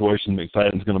most situations.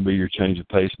 McFadden's going to be your change of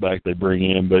pace back they bring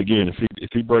in. But again,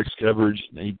 if he breaks coverage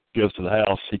and he goes to the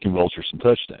house, he can vulture some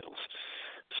touchdowns.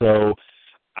 So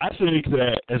I think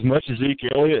that as much as Zeke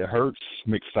Elliott hurts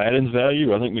McFadden's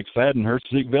value, I think McFadden hurts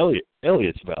Zeke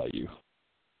Elliott's value.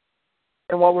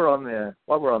 And while we're on the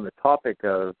topic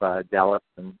of Dallas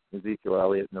and Ezekiel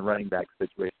Elliott and the running back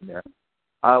situation there,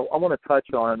 I want to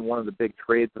touch on one of the big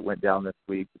trades that went down this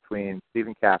week between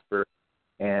Stephen Casper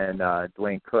and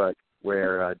Dwayne Cook,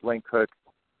 where Dwayne Cook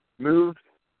moved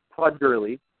Todd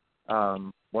Gurley,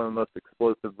 one of the most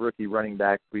explosive rookie running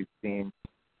backs we've seen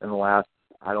in the last,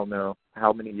 I don't know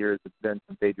how many years it's been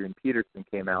since Adrian Peterson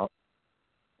came out,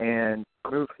 and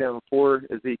moved him for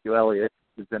Ezekiel Elliott,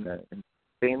 who's in an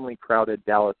insanely crowded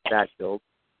Dallas backfield.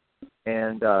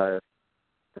 And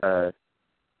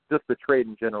just the trade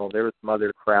in general, there was some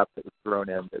other crap that was thrown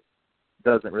in that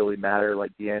doesn't really matter,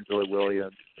 like D'Angelo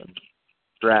Williams and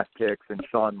draft picks and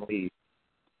Sean Lee.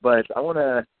 But I want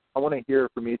to hear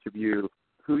from each of you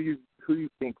who you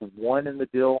think won in the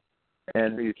deal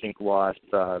and who you think lost.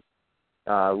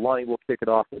 Lonnie, we'll kick it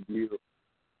off with you.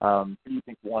 Who do you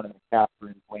think won in the Casper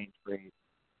and Dwayne trade?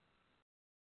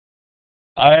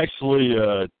 I actually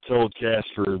told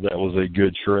Casper that was a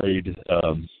good trade.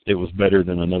 It was better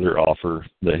than another offer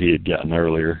that he had gotten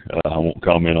earlier. I won't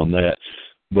comment on that.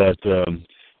 But,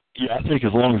 I think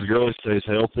as long as Gurley stays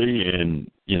healthy, and,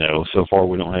 so far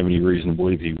we don't have any reason to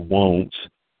believe he won't.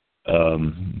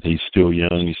 He's still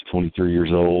young. He's 23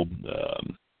 years old.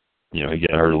 He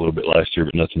got hurt a little bit last year,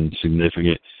 but nothing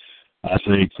significant. I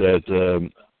think that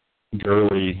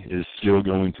Gurley is still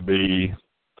going to be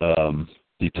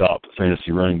the top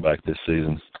fantasy running back this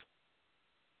season.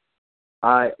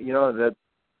 I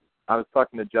was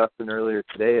talking to Justin earlier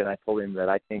today, and I told him that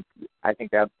I think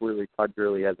absolutely Todd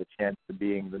Gurley has a chance to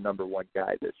being the number one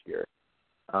guy this year.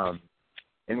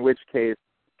 In which case,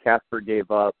 Casper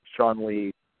gave up Sean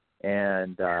Lee,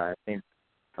 and I think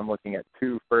I'm looking at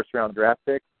 2 first-round draft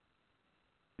picks.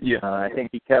 Yeah. I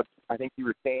think he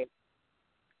retained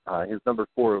his number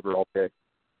 4 overall pick,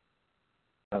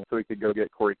 so he could go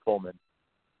get Corey Coleman.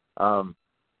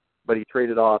 But he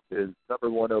traded off his number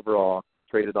 1 overall,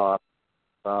 traded off,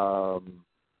 I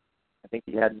think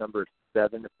he had number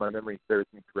 7, if my memory serves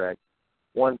me correct,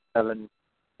 1, 7,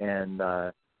 and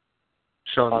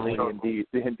Sean Lee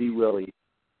and D. Willie.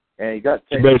 And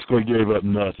he basically gave up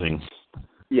nothing.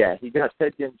 Yeah, he got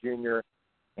Ted Ginn Jr.,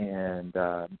 and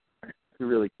who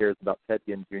really cares about Ted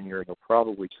Ginn Jr.? He'll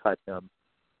probably cut him,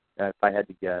 if I had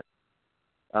to guess.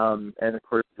 And, of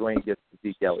course, Dwayne gets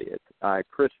Zeke Elliott.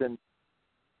 Christian,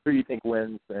 who do you think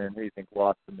wins and who do you think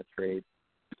lost in the trade?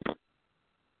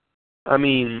 I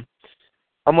mean,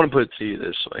 I'm going to put it to you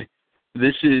this way.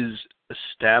 This is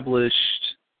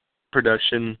established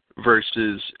production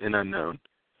versus an unknown.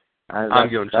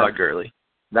 I'm going Todd Gurley.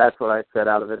 That's what I said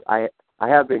out of it. I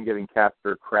have been giving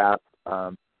Casper crap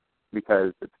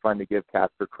because it's fun to give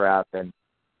Casper crap, and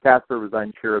Casper was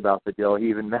unsure about the deal. He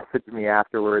even messaged me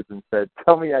afterwards and said,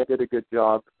 "Tell me I did a good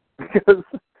job," because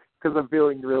I'm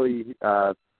feeling really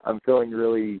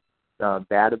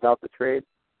bad about the trade.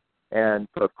 And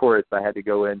so, of course, I had to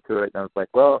go into it, and I was like,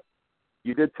 "Well,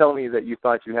 you did tell me that you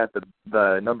thought you had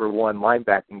the number 1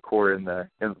 linebacking core in the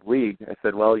league." I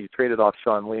said, "Well, you traded off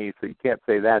Sean Lee, so you can't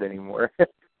say that anymore."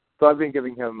 So I've been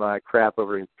giving him crap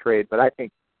over his trade, but I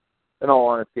think, in all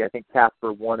honesty, I think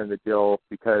Casper won in the deal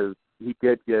because he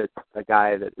did get a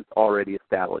guy that is already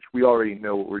established. We already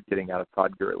know what we're getting out of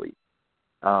Todd Gurley.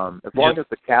 As long as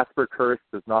the Casper curse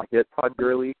does not hit Todd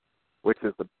Gurley, which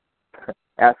is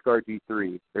ask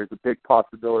RG3, there's a big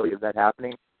possibility of that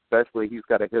happening, especially he's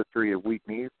got a history of weak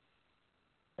knees.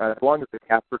 As long as the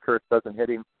Casper curse doesn't hit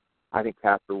him, I think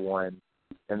Casper won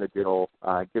in the deal.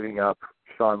 Giving up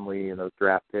Sean Lee and those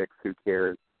draft picks, who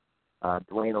cares?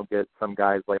 Dwayne will get some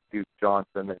guys like Duke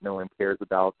Johnson that no one cares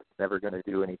about, that's never going to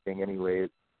do anything anyways.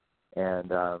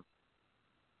 And,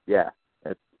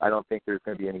 I don't think there's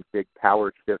going to be any big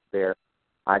power shift there.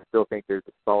 I still think there's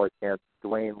a solid chance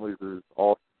Dwayne loses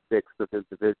all 6 of his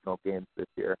divisional games this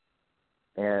year.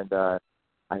 And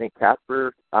I think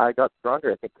Casper got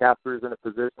stronger. I think Casper is in a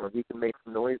position where he can make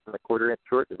some noise in the quarter-inch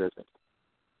short division.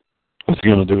 What's he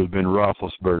going to do with Ben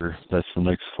Roethlisberger? That's the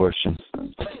next question.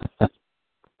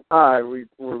 Are we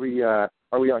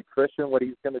on Christian? What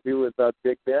he's going to do with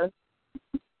Big Ben?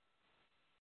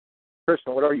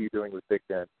 Christian, what are you doing with Big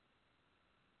Ben?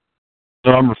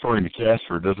 No, I'm referring to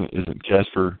Casper. Isn't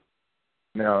Casper?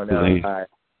 No.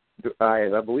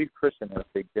 I believe Christian has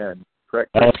Big Ben.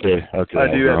 Correct? Okay. I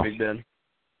do have Big Ben.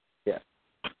 Yeah.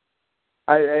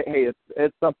 Hey,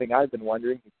 it's something I've been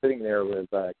wondering. He's sitting there with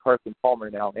Carson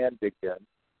Palmer now and Big Ben,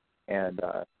 and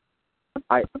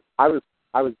I was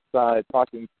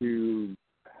talking to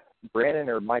Brandon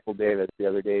or Michael Davis the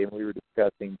other day, and we were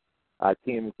discussing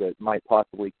teams that might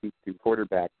possibly keep 2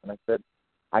 quarterbacks, and I said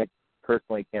I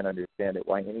personally can't understand it,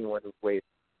 why anyone would waste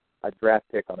a draft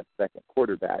pick on a second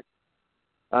quarterback.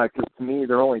 Because to me,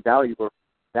 they're only valuable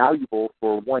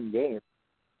for one game.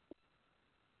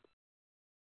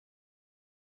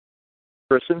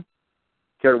 Christian,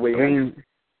 care to weigh in?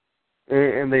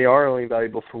 And they are only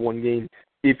valuable for one game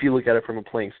if you look at it from a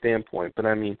playing standpoint. But,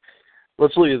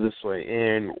 let's look at it this way.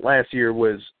 And last year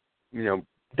was,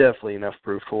 definitely enough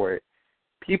proof for it.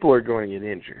 People are going to get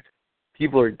injured.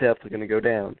 People are definitely going to go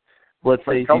down. Let's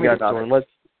say if you got someone, let's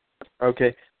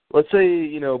say,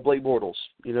 Blake Bortles.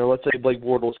 Let's say Blake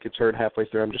Bortles gets hurt halfway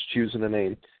through. I'm just choosing a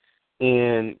name.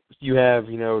 And you have,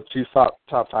 2 top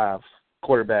 5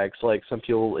 quarterbacks like some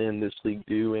people in this league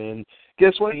do. And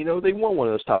guess what? They want one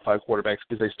of those top 5 quarterbacks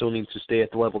because they still need to stay at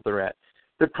the level they're at.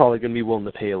 They're probably going to be willing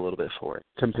to pay a little bit for it,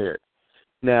 compared.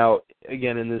 Now,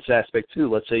 again, in this aspect too,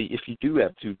 let's say if you do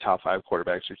have 2 top 5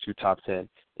 quarterbacks or 2 top 10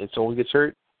 and someone gets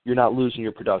hurt, you're not losing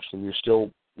your production. You're still,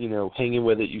 hanging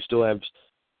with it. You still have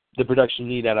the production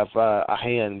you need out of a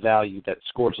hand value that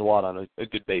scores a lot on a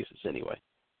good basis anyway.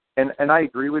 And I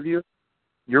agree with you.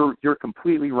 You're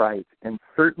completely right. In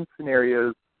certain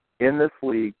scenarios in this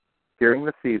league during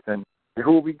the season, there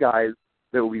will be guys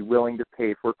that will be willing to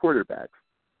pay for quarterbacks.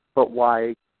 But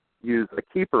why use a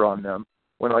keeper on them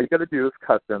when all you got to do is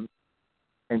cut them,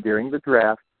 and during the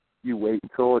draft, you wait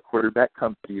until a quarterback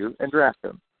comes to you and draft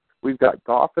them? We've got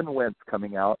Goff and Wentz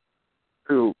coming out,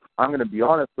 who, I'm going to be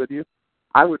honest with you,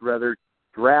 I would rather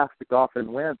draft Goff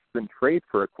and Wentz than trade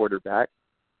for a quarterback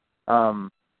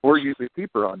or use a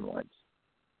keeper on one.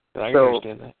 I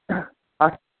understand that.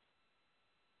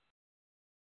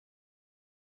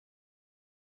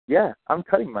 I'm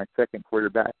cutting my second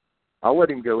quarterback. I'll let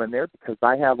him go in there because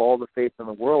I have all the faith in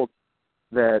the world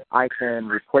that I can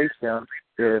replace him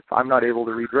if I'm not able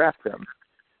to redraft him.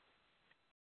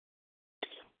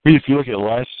 If you look at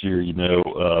last year,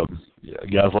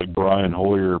 guys like Brian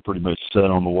Hoyer are pretty much set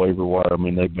on the waiver wire.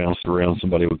 They bounced around.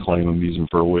 Somebody would claim him, use him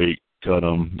for a week, cut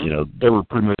him. He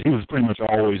was pretty much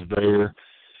always there.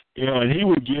 And he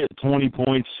would get 20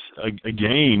 points a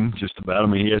game, just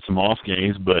about. He had some off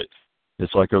games, but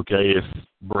it's like, okay, if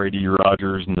Brady,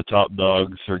 Rodgers, and the top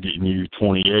dogs are getting you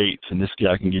 28, and this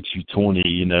guy can get you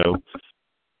 20,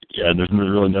 there's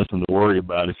really nothing to worry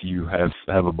about if you have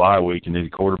a bye week and then the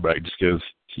quarterback just goes,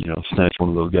 snatch one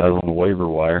of those guys on the waiver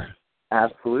wire.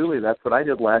 Absolutely. That's what I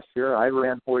did last year. I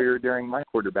ran Hoyer during my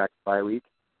quarterback bye week.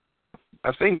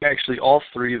 I think actually all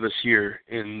 3 of us here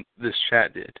in this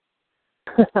chat did.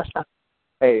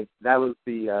 Hey, that was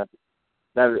the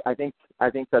I think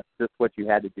that's just what you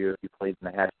had to do if you played in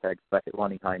the hashtag Bucket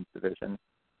Lonnie Hines division.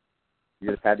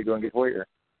 You just had to go and get Hoyer.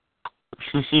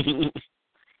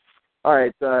 All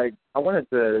right, I wanted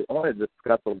to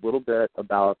discuss a little bit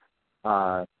about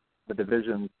the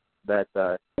divisions that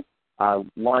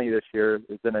Lonnie this year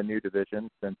is in a new division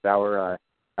since our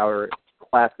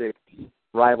classic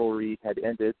rivalry had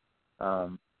ended.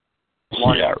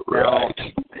 Lonnie,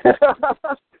 right.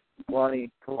 Lonnie,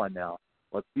 come on now.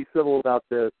 Let's be civil about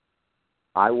this.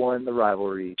 I won the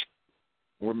rivalry.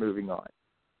 We're moving on.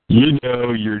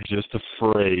 You're just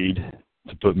afraid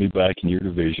to put me back in your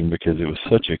division because it was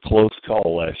such a close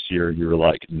call last year. You were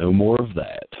like, no more of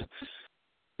that.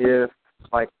 If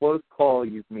by close call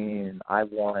you mean I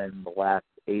won the last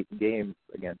 8 games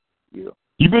against you.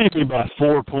 You beat me by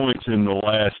 4 points in the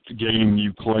last game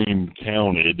you claimed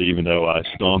counted, even though I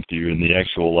stomped you in the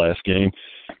actual last game.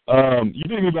 You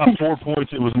beat me by 4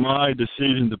 points. It was my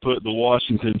decision to put the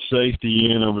Washington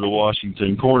safety in over the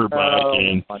Washington quarterback,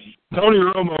 and Tony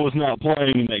Romo was not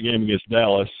playing in that game against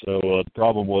Dallas, so the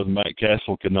problem was Matt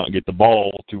Castle could not get the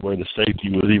ball to where the safety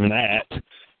was even at.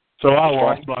 So I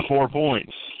lost by 4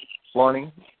 points.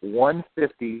 Lonnie,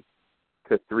 150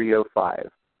 to 305.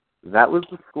 That was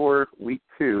the score week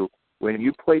 2 when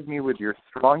you played me with your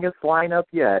strongest lineup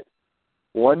yet,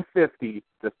 150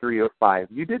 to 305.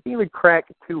 You didn't even crack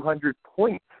 200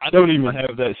 points. I don't even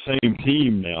have that same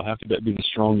team now. How could that be the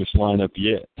strongest lineup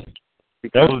yet?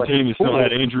 That was a team that still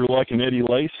had Andrew Luck and Eddie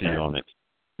Lacy on it.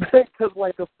 Because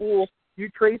like a fool, you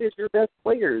traded your best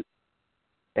players.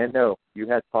 And no, you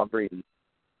had Tom Brady.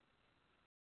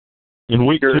 In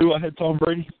week 2, I had Tom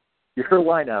Brady? Your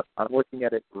lineup, I'm looking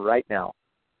at it right now.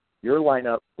 Your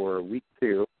lineup for week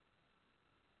 2,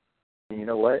 and you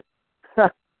know what?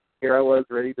 Here I was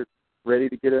ready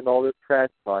to get in all this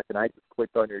trash talk, and I just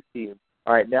clicked on your team.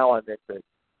 All right, now I'm interested.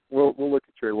 We'll look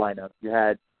at your lineup. You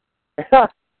had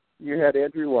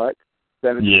Andrew Luck,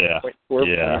 17.4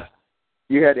 points.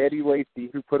 You had Eddie Lacy,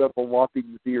 who put up a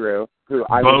whopping 0.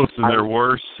 Both of their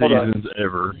worst seasons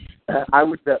ever. I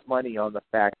would bet money on the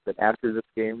fact that after this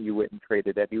game you went and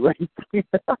traded Eddie Lacy.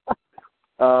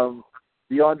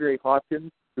 DeAndre Hopkins,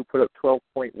 who put up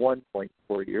 12.1 points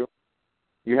for you.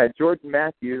 You had Jordan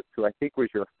Matthews, who I think was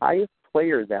your highest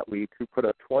player that week, who put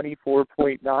up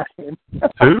 24.9.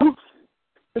 Who?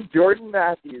 Jordan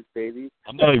Matthews, baby.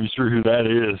 I'm not even sure who that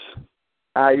is.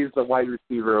 He's the wide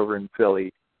receiver over in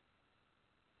Philly.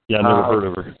 Yeah, I never heard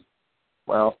of her.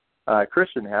 Well,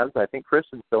 Christian has. I think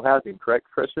Christian still has him, correct,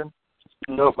 Christian?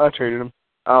 Nope, I traded him.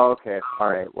 Oh, okay. All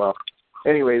right. Well,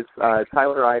 anyways,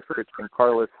 Tyler Eifert and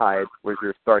Carlos Hyde was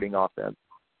your starting offense.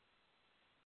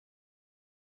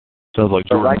 Sounds like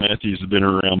Jordan Matthews has been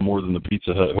around more than the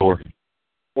Pizza Hut whore.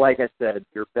 Like I said,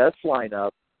 your best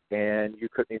lineup, and you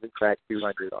couldn't even crack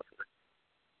 200 on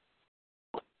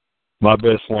it. My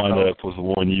best lineup was the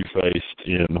one you faced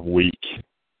in week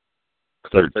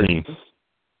 13.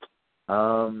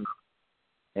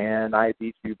 And I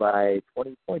beat you by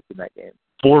 20 points in that game.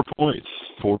 4 points.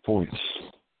 4 points.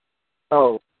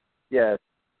 Oh, yes.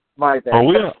 My bad. Are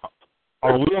we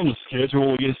on the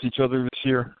schedule against each other this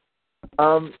year?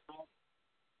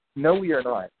 No, we are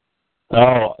not.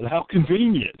 Oh, how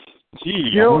convenient.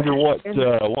 Gee, I wonder what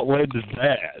led to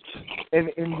that. And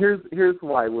here's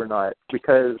why we're not.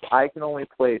 Because I can only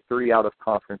play 3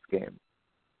 out-of-conference games.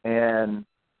 And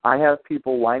I have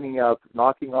people lining up,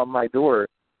 knocking on my door.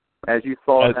 As you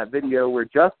saw in that video where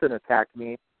Justin attacked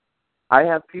me, I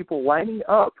have people lining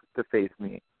up to face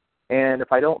me. And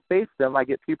if I don't face them, I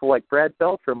get people like Brad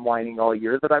Beltram whining all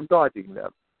year that I'm dodging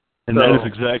them. And that is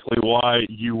exactly why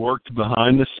you worked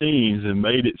behind the scenes and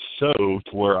made it so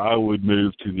to where I would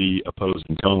move to the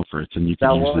opposing conference, and you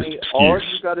can use this excuse. All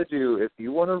you got to do, if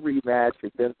you want a rematch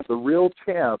against the real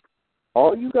champ,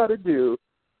 all you got to do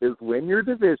is win your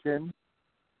division.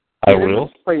 I will.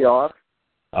 Playoff.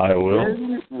 I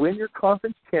will. Win your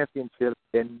conference championship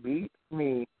and meet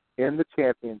me in the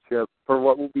championship for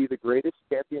what will be the greatest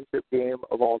championship game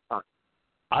of all time.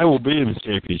 I will be in the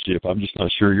championship. I'm just not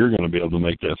sure you're going to be able to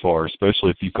make that far,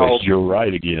 especially if you face Joe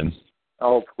Wright again.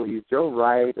 Oh, please. Joe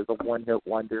Wright is a one-hit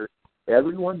wonder.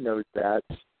 Everyone knows that.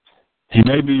 He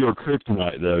may be your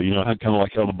kryptonite, though. You know, kind of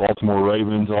like how the Baltimore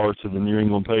Ravens are to the New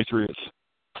England Patriots.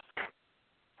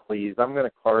 Please, I'm going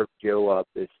to carve Joe up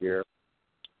this year.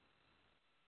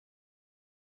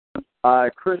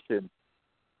 Christian,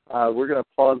 we're going to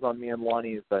pause on me and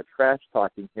Lonnie's trash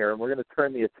talking here, and we're going to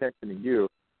turn the attention to you,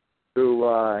 who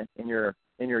in your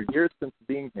years since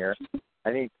being here,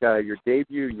 I think your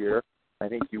debut year, I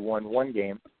think you won 1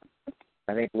 game.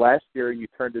 I think last year you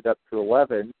turned it up to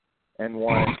 11 and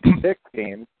won 6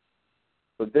 games.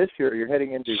 So this year you're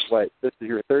heading into what? This is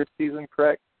your 3rd season,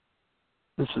 correct?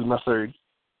 This is my 3rd.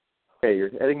 Okay,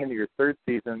 you're heading into your 3rd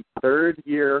season, 3rd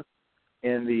year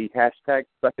in the hashtag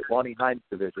Suck It Lonnie Hines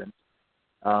division.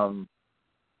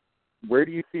 Where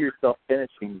do you see yourself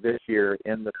finishing this year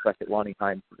in the Suck It Lonnie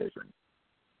Hines division?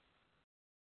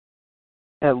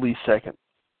 At least 2nd.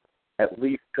 At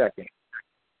least 2nd.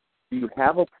 Do you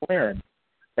have a plan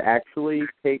to actually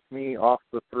take me off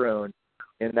the throne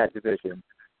in that division?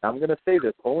 I'm going to say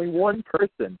this. Only one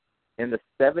person in the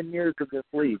 7 years of this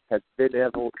league has been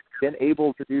able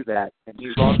to do that, and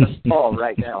he's on the call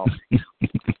right now.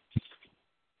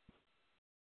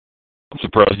 I'm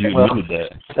surprised you admitted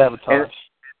that. Sabotage.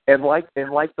 And like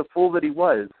the fool that he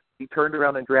was, he turned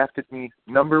around and drafted me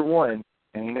number 1,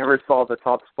 and he never saw the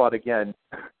top spot again.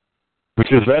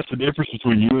 Because that's the difference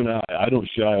between you and I. I don't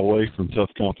shy away from tough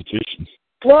competition.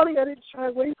 Lonnie, I didn't shy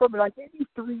away from it. I gave you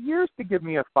 3 years to give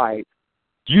me a fight.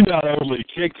 You not only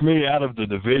kicked me out of the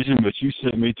division, but you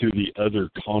sent me to the other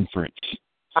conference.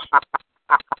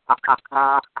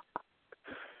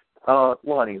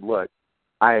 Lonnie, look,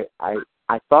 I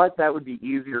thought that would be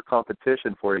easier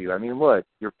competition for you. I mean, look,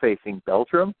 you're facing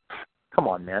Beltram. Come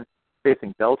on, man.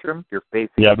 Facing Beltram. You're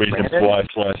facing I beat Brandon. him twice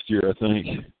last year, I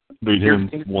think. Beat him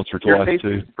once or twice, you're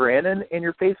too. facing Brandon, and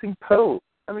you're facing Poe.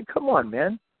 I mean, come on,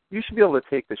 man. You should be able to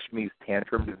take the Schmee's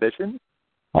Tantrum division.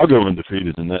 I'll go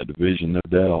undefeated in that division, no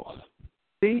doubt.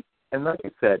 See? And like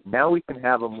I said, now we can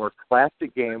have a more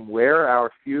classic game where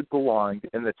our feud belonged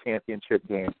in the championship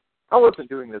game. I wasn't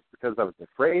doing this because I was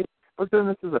afraid. I was doing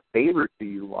this as a favor to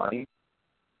you, Lonnie.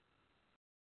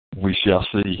 We shall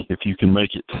see if you can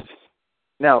make it.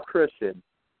 Now, Christian,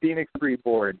 Phoenix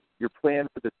Reborn, your plan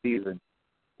for the season.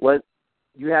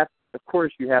 Of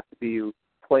course, you have to be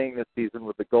playing this season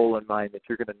with the goal in mind that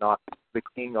you're going to knock the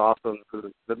king off of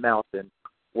the mountain.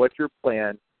 What's your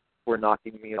plan for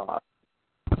knocking me off?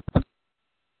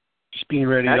 Just being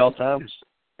ready at all times.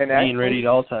 Being ready at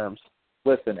all times.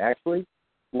 Listen, actually,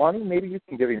 Lonnie, maybe you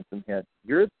can give him some hints.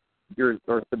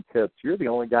 Or some tips. You're the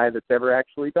only guy that's ever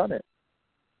actually done it.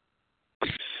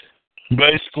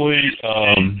 Basically,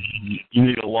 you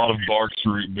need a lot of Barks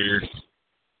root beer.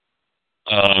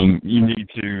 You need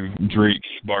to drink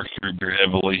Barks root beer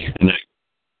heavily, and that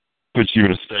puts you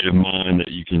in a state of mind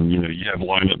that you can, you have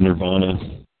lineup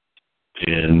nirvana,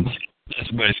 and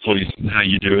that's basically how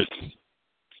you do it.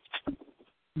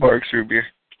 Barks root beer.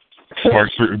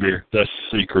 Barks root beer. That's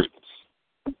the secret.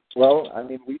 Well, I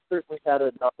mean, we certainly had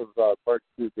enough of Barks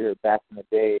root beer back in the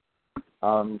day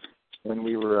when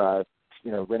we were,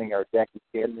 renting our Jackie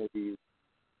Chan movies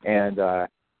and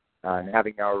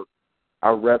having our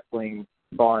wrestling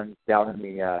bonds down in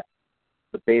the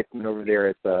basement over there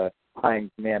at the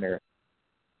Hines Manor.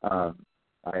 How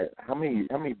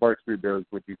many Barks root beers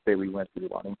would you say we went through,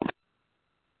 Lonnie?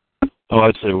 Oh,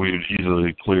 I'd say we would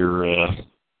easily clear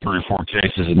 3 or 4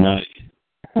 cases a night.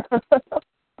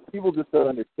 People just don't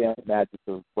understand the magic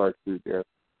of Barks root beer.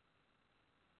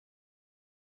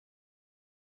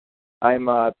 I'm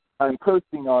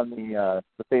posting on the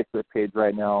Facebook page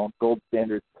right now gold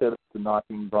standard tips to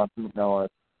knocking Bronson McNellis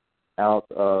out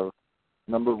of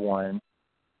number 1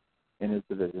 in his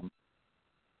division.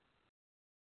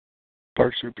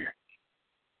 Barks root beer.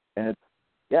 And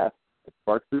it's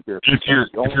Barks root beer. If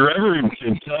you're ever in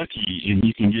Kentucky and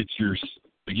you can get your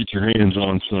hands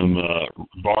on some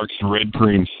Barks Red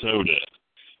Cream soda,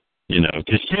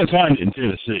 because you can't find it in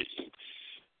Tennessee.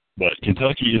 But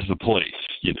Kentucky is the place.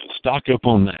 Stock up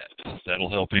on that. That'll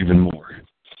help even more.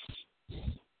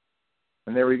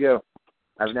 And there we go.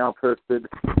 I've now posted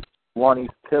Lonnie's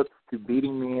tips to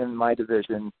beating me in my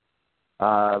division,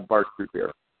 Barks root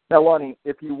beer. Now, Lonnie,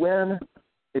 if you win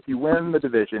the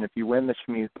division, if you win the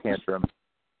Schmee's Tantrum,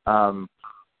 I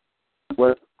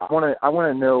want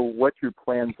to know what your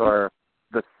plans are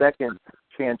the second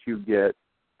chance you get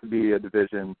to be a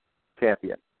division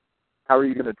champion. How are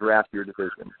you going to draft your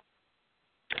division?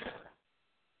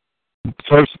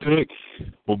 First pick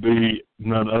will be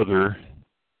none other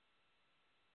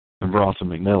than Bronson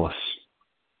McNellis.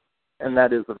 And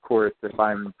that is, of course, if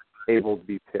I'm able to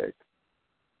be picked.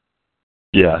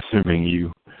 Yeah, assuming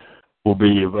you will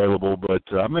be available, but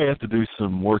I may have to do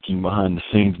some working behind the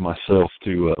scenes myself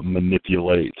to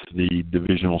manipulate the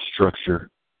divisional structure.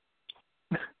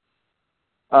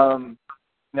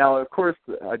 Now, of course,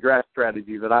 a draft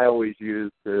strategy that I always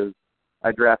use is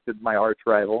I drafted my arch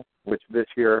rival, which this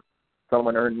year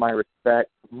someone earned my respect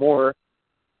more,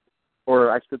 or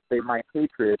I should say my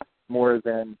hatred more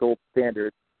than gold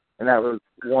standard, and that was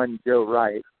one Joe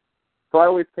Wright. So I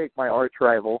always take my arch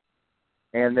rival,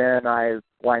 and then I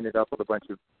line it up with a bunch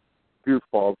of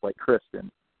goofballs like Christian.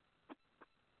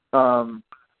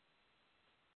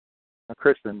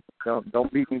 Christian,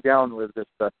 don't beat me down with this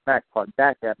smack talk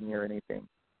back at me or anything.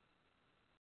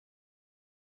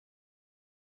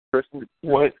 Christian,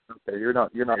 what? Okay, you're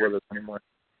not with us anymore.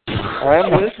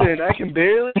 I'm listening. I can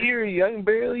barely hear you. I can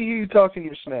barely hear you talking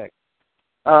your smack.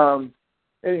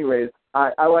 Anyways,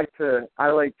 I go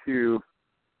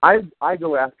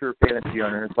after fantasy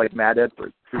owners like Matt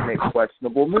Edwards who make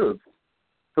questionable moves.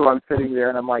 So I'm sitting there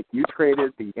and I'm like, you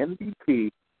traded the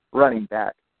MVP running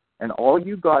back, and all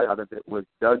you got out of it was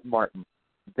Doug Martin.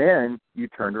 Then you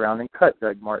turned around and cut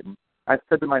Doug Martin. I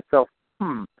said to myself,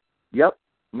 yep,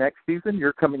 next season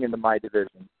you're coming into my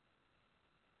division.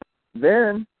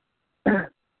 Then,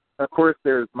 of course,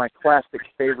 there's my classic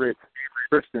favorite,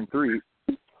 Christian Threet,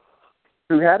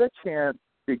 who had a chance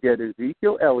to get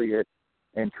Ezekiel Elliott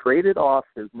and traded off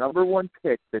his number one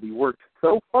pick that he worked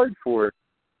so hard for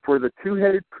the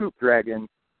two-headed poop dragon,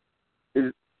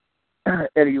 is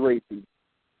Eddie Lacy.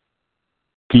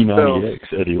 P90X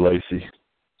Eddie Lacy.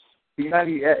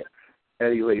 P90X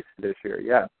Eddie Lacy this year,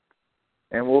 yeah.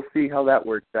 And we'll see how that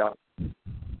works out.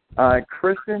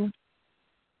 Kristen,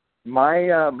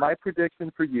 my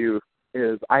prediction for you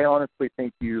is I honestly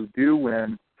think you do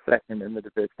win second in the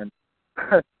division.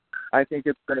 I think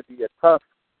it's going to be a tough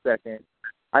second.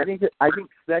 I think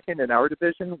second in our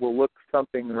division will look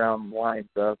something around the lines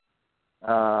of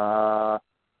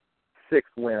 6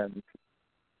 wins.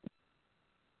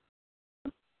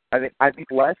 I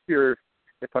think last year,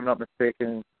 if I'm not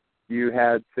mistaken, you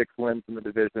had 6 wins in the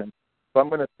division. So I'm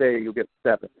going to say you'll get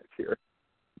 7 this year.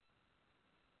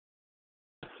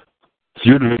 So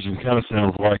your division kind of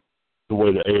sounds like the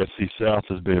way the AFC South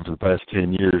has been for the past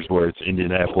 10 years, where it's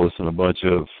Indianapolis and a bunch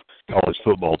of college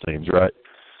football teams, right?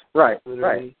 Right.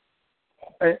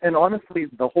 And honestly,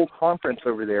 the whole conference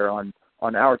over there on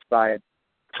our side,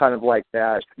 kind of like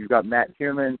that. You've got Matt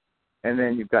Human, and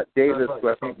then you've got Davis,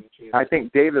 who I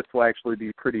think Davis will actually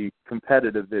be pretty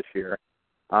competitive this year.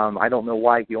 I don't know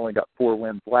why he only got 4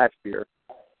 wins last year,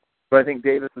 but I think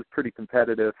Davis is pretty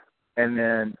competitive. And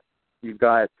then you've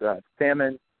got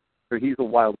Salmon, so he's a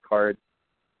wild card,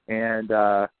 and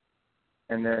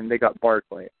then they got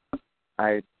Barclay.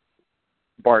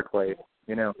 Barclay,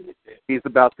 he's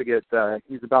about to get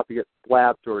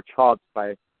slapped or chopped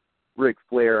by Ric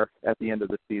Flair at the end of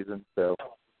the season. So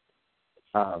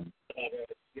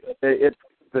it's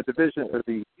the division, or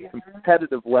the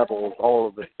competitive level is all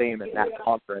of the same in that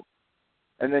conference.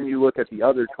 And then you look at the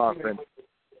other conference,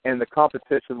 and the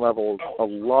competition level is a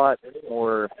lot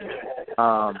more,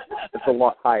 it's a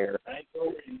lot higher.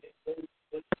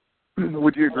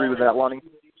 Would you agree with that, Lonnie?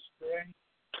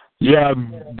 Yeah,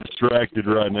 I'm distracted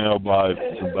right now by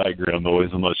some background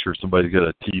noise. I'm not sure if somebody's got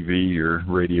a TV or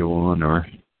radio on, or...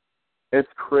 It's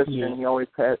Christian. Yeah. He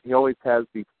always has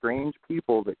these strange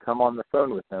people that come on the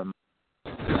phone with him.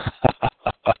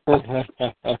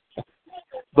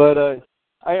 But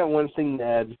I got one thing to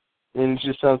add, and it's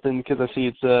just something, because I see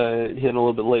it's hitting a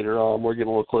little bit later on. We're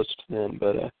getting a little closer to the end,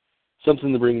 but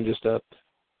something to bring just up.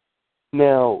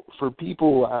 Now, for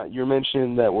people, you're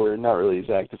mentioning that we're not really as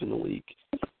active in the league.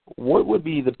 What would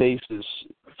be the basis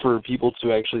for people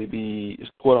to actually be,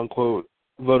 quote-unquote,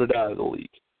 voted out of the league?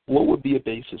 What would be a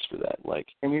basis for that?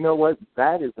 And you know what?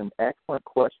 That is an excellent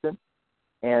question,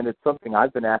 and it's something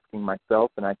I've been asking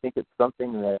myself, and I think it's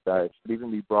something that should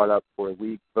even be brought up for a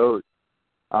league vote.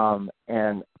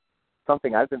 And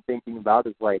something I've been thinking about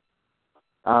is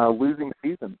losing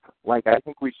seasons. I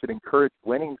think we should encourage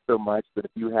winning so much that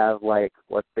if you have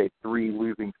let's say 3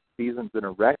 losing seasons in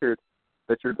a record,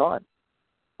 that you're gone.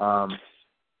 Are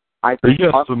you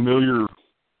guys familiar?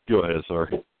 Go ahead,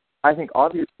 sorry. I think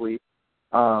obviously,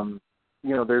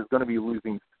 there's going to be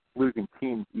losing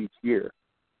teams each year,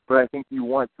 but I think you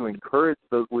want to encourage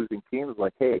those losing teams.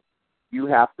 Hey, you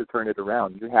have to turn it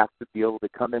around. You have to be able to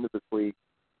come into this league,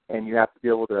 and you have to be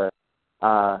able to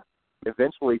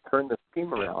eventually turn this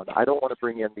team around. I don't want to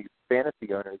bring in these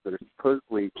fantasy owners that are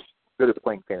supposedly good at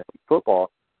playing fantasy football,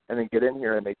 and then get in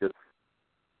here and they just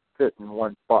sit in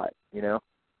one spot,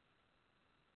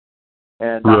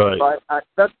 And right.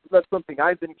 That's something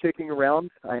I've been kicking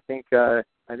around. I think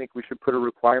we should put a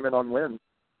requirement on wins.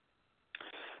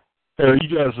 Are you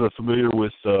guys familiar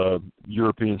with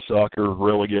European soccer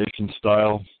relegation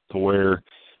style, to where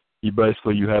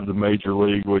you have the major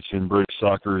league, which in British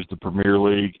soccer is the Premier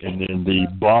League, and then the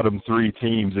bottom 3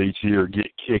 teams each year get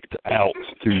kicked out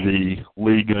to the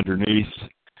league underneath,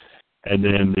 and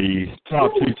then the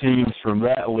top 2 teams from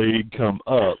that league come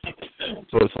up.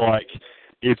 So it's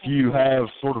if you have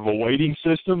sort of a waiting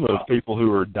system of people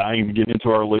who are dying to get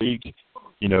into our league,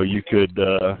 you could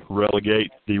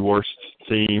relegate the worst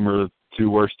team or the 2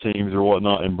 worst teams or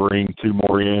whatnot and bring 2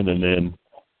 more in, and then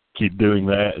keep doing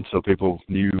that. And so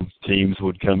new teams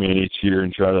would come in each year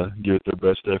and try to give it their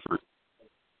best effort.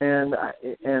 And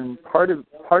part of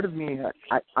me,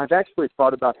 I've actually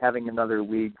thought about having another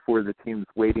league for the teams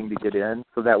waiting to get in,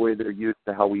 so that way they're used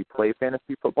to how we play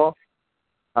fantasy football.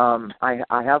 I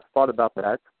have thought about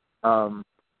that,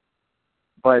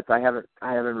 but I haven't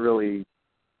really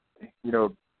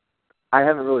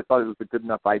thought it was a good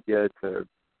enough idea to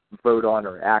vote on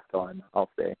or act on, I'll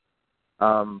say.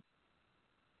 To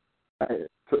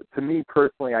me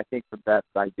personally, I think the best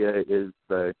idea is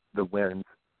the wins.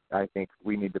 I think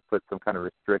we need to put some kind of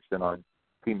restriction on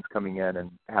teams coming in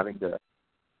and having to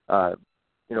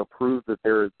prove that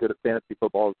they're as good at fantasy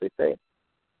football as they say.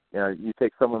 You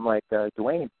take someone like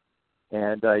Dwayne,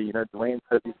 and Dwayne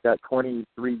says he's got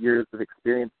 23 years of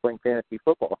experience playing fantasy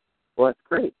football. Well, that's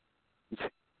great.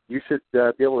 You should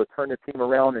be able to turn the team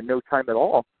around in no time at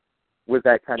all with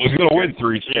that kind of. He's going to win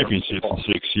 3 championships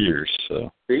in 6 years.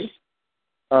 So. See?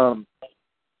 And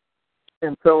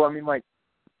so,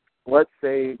 let's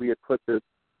say we had put this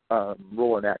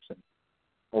rule in action.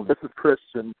 Well, this is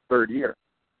Christian's 3rd year.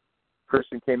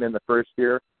 Christian came in the first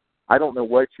year. I don't know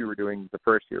what you were doing the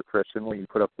first year, Christian, when you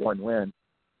put up 1 win.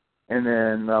 And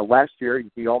then last year,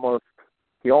 he almost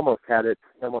had it.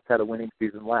 He almost had a winning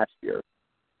season last year.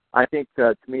 I think,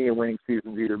 to me, a winning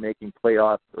season is either making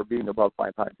playoffs or being above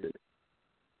 500.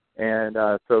 And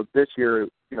so this year,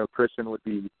 Christian would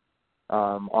be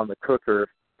on the cooker,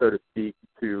 so to speak,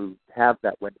 to have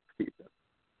that winning season.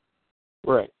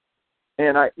 Right.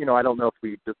 And I don't know if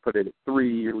we just put it at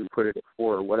 3 or we put it at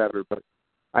 4 or whatever, but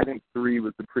I think 3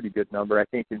 was a pretty good number. I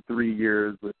think in 3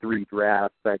 years with 3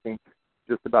 drafts, I think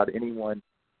just about anyone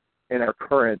in our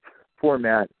current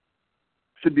format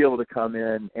should be able to come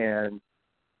in and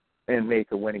make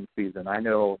a winning season. I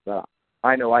know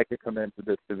I could come into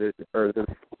this division or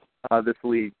this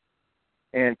league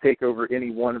and take over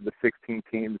any one of the 16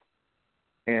 teams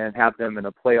and have them in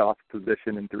a playoff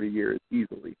position in 3 years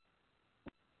easily.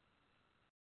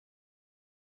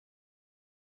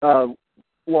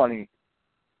 Lonnie,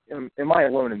 am I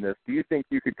alone in this? Do you think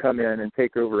you could come in and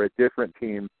take over a different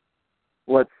team?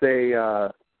 Let's say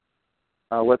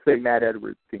Matt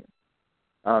Edwards' team,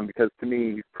 because to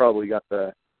me he's probably got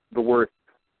the worst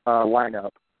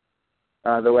lineup.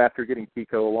 Though after getting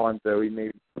Kiko Alonso, he may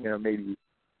maybe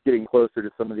getting closer to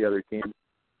some of the other teams.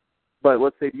 But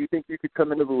let's say, do you think you could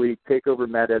come into the league, take over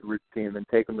Matt Edwards' team, and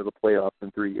take them to the playoffs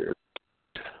in 3 years?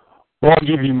 Well, I'll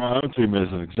give you my own team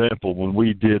as an example. When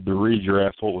we did the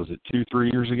redraft, what was it,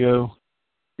 2-3 years ago?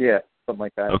 Yeah, something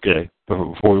like that. Okay,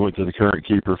 before we went to the current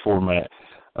keeper format.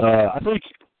 I think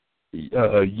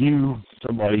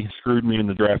somebody screwed me in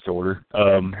the draft order,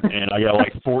 and I got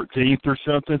like 14th or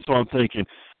something, so I'm thinking,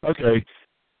 okay,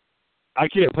 I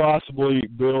can't possibly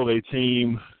build a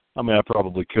team. I mean, I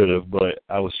probably could have, but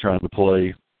I was trying to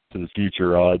play to the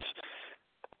future odds.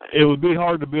 It would be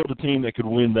hard to build a team that could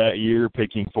win that year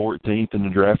picking 14th in the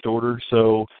draft order,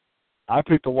 so I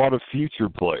picked a lot of future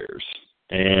players,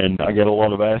 and I got a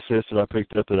lot of assets that I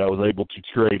picked up that I was able to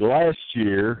trade last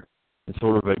year in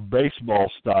sort of a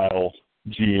baseball-style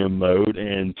GM mode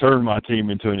and turn my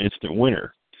team into an instant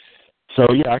winner. So,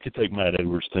 yeah, I could take Matt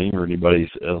Edwards' team or anybody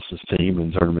else's team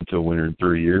and turn them into a winner in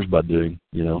 3 years by doing,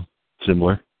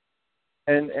 similar.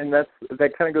 And that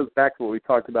kind of goes back to what we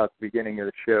talked about at the beginning of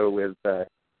the show with the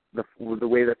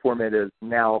way the format is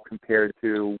now compared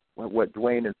to what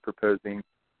Dwayne is proposing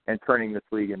and turning this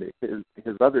league into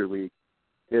his other league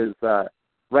is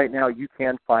right now you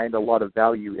can find a lot of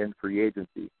value in free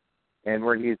agency. And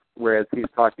whereas he's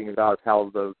talking about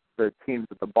how the teams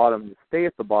at the bottom stay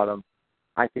at the bottom,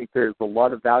 I think there's a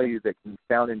lot of value that can be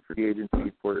found in free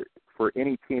agency for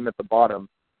any team at the bottom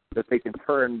that they can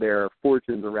turn their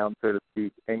fortunes around, so to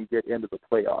speak, and get into the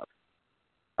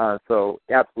playoffs. So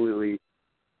absolutely,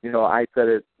 I said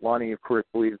it. Lonnie, of course,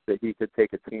 believes that he could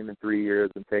take a team in 3 years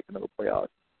and take them to the playoffs.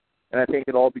 And I think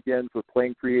it all begins with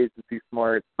playing free agency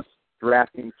smart,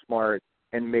 drafting smart,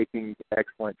 and making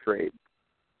excellent trades.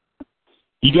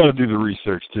 You got to do the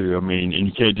research, too. I mean, and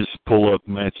you can't just pull up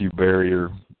Matthew Berry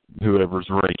or whoever's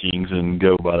rankings and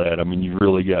go by that. I mean, you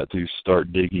really got to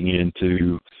start digging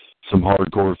into some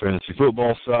hardcore fantasy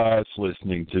football sites,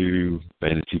 listening to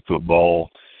fantasy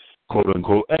football,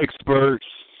 quote-unquote, experts.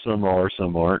 Some are,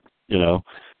 some aren't,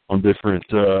 on different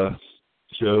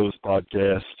shows,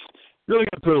 podcasts. Really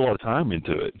got to put a lot of time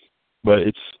into it, but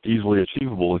it's easily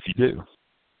achievable if you do.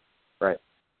 Right.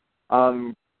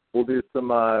 We'll do some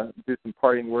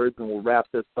parting words, and we'll wrap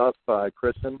this up.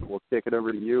 Kristen, we'll kick it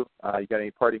over to you. You got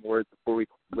any parting words before we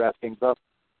wrap things up?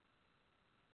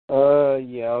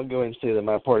 Yeah, I'll go ahead and say that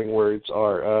my parting words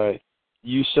are,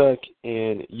 you suck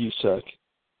and you suck.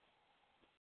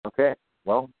 Okay.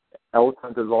 Well,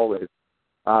 eloquent as always.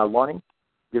 Lonnie,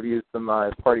 give you some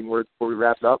parting words before we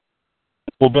wrap it up.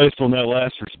 Well, based on that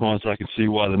last response, I can see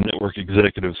why the network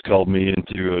executives called me in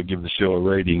to give the show a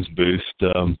ratings boost.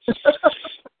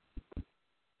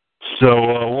 So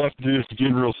we'll have to do this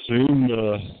again real soon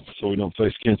so we don't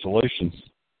face cancellation.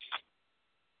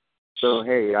 So,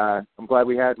 hey, I'm glad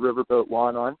we had Riverboat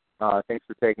Lawn on. Thanks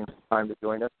for taking some time to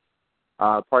join us.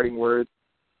 Parting words,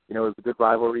 it was a good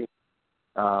rivalry,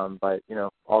 but,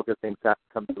 all good things have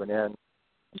to come to an end.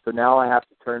 And so now I have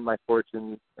to turn my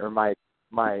fortune, or I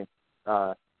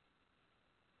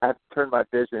have to turn my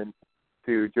vision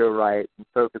to Joe Wright and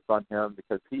focus on him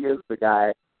because he is the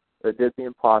guy that did the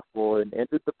impossible and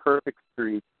ended the perfect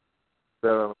streak.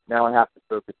 So now I have to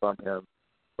focus on him.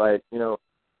 But,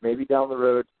 maybe down the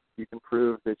road you can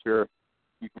prove your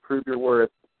worth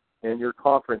in your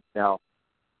conference now.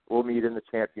 We'll meet in the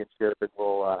championship and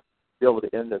we'll be able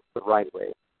to end this the right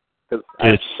way. Because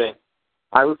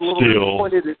I was a little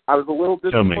disappointed. I was a little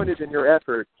disappointed in your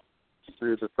effort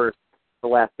through the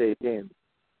last 8 games.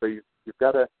 So you've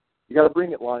got to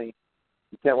bring it, Lonnie.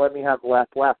 You can't let me have the last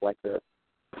laugh like this.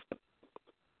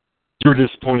 You're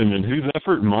disappointed in whose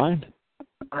effort? Mine?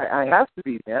 I have to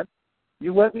be, man.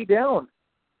 You let me down.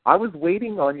 I was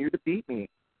waiting on you to beat me,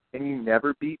 and you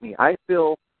never beat me. I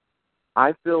feel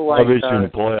like I beat you in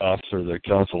the playoffs or the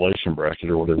consolation bracket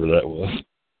or whatever that was.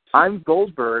 I'm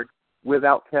Goldberg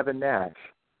without Kevin Nash.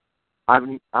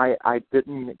 I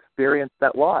didn't experience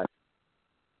that loss,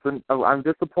 so I'm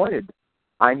disappointed.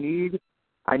 I need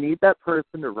that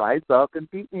person to rise up and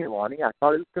beat me, Lonnie. I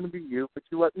thought it was going to be you, but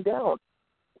you let me down.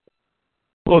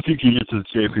 Well, if you can get to the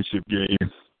championship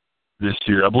game this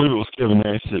year, I believe it was Kevin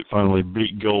Nash that finally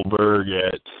beat Goldberg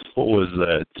at, what was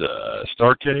that,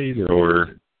 Starrcade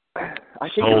or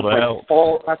Sold Out?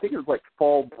 I think it was like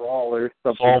Fall Brawl or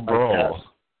something. Fall Brawl.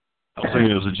 I was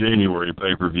thinking it was a January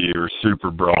pay-per-view or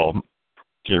Super Brawl.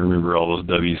 Can't remember all those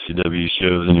WCW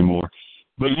shows anymore.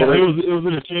 But yeah, it was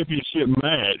in a championship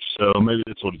match, so maybe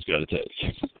that's what it's got to take.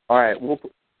 All right,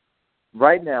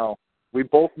 right now, we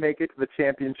both make it to the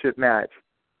championship match.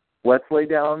 Let's lay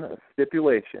down a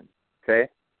stipulation, okay?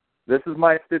 This is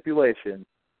my stipulation,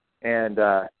 and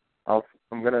I'm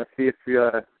going to see if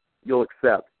you'll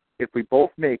accept. If we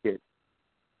both make it,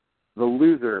 the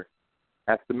loser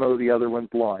has to mow the other one's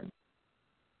lawn.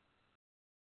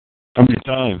 How many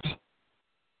times?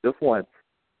 Just once.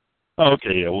 Oh,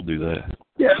 okay, yeah, we'll do that.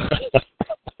 Yeah.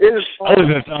 It is I don't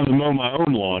even have time to mow my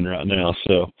own lawn right now,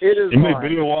 so it may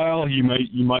be a while. You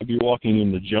might be walking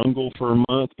in the jungle for a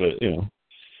month, but it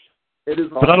is.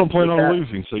 But I don't plan on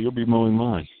losing, so you'll be mowing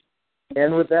mine.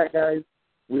 And with that, guys,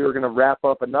 we are going to wrap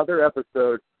up another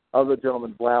episode of the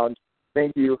Gentleman's Lounge.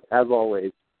 Thank you, as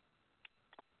always.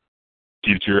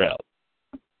 Future out.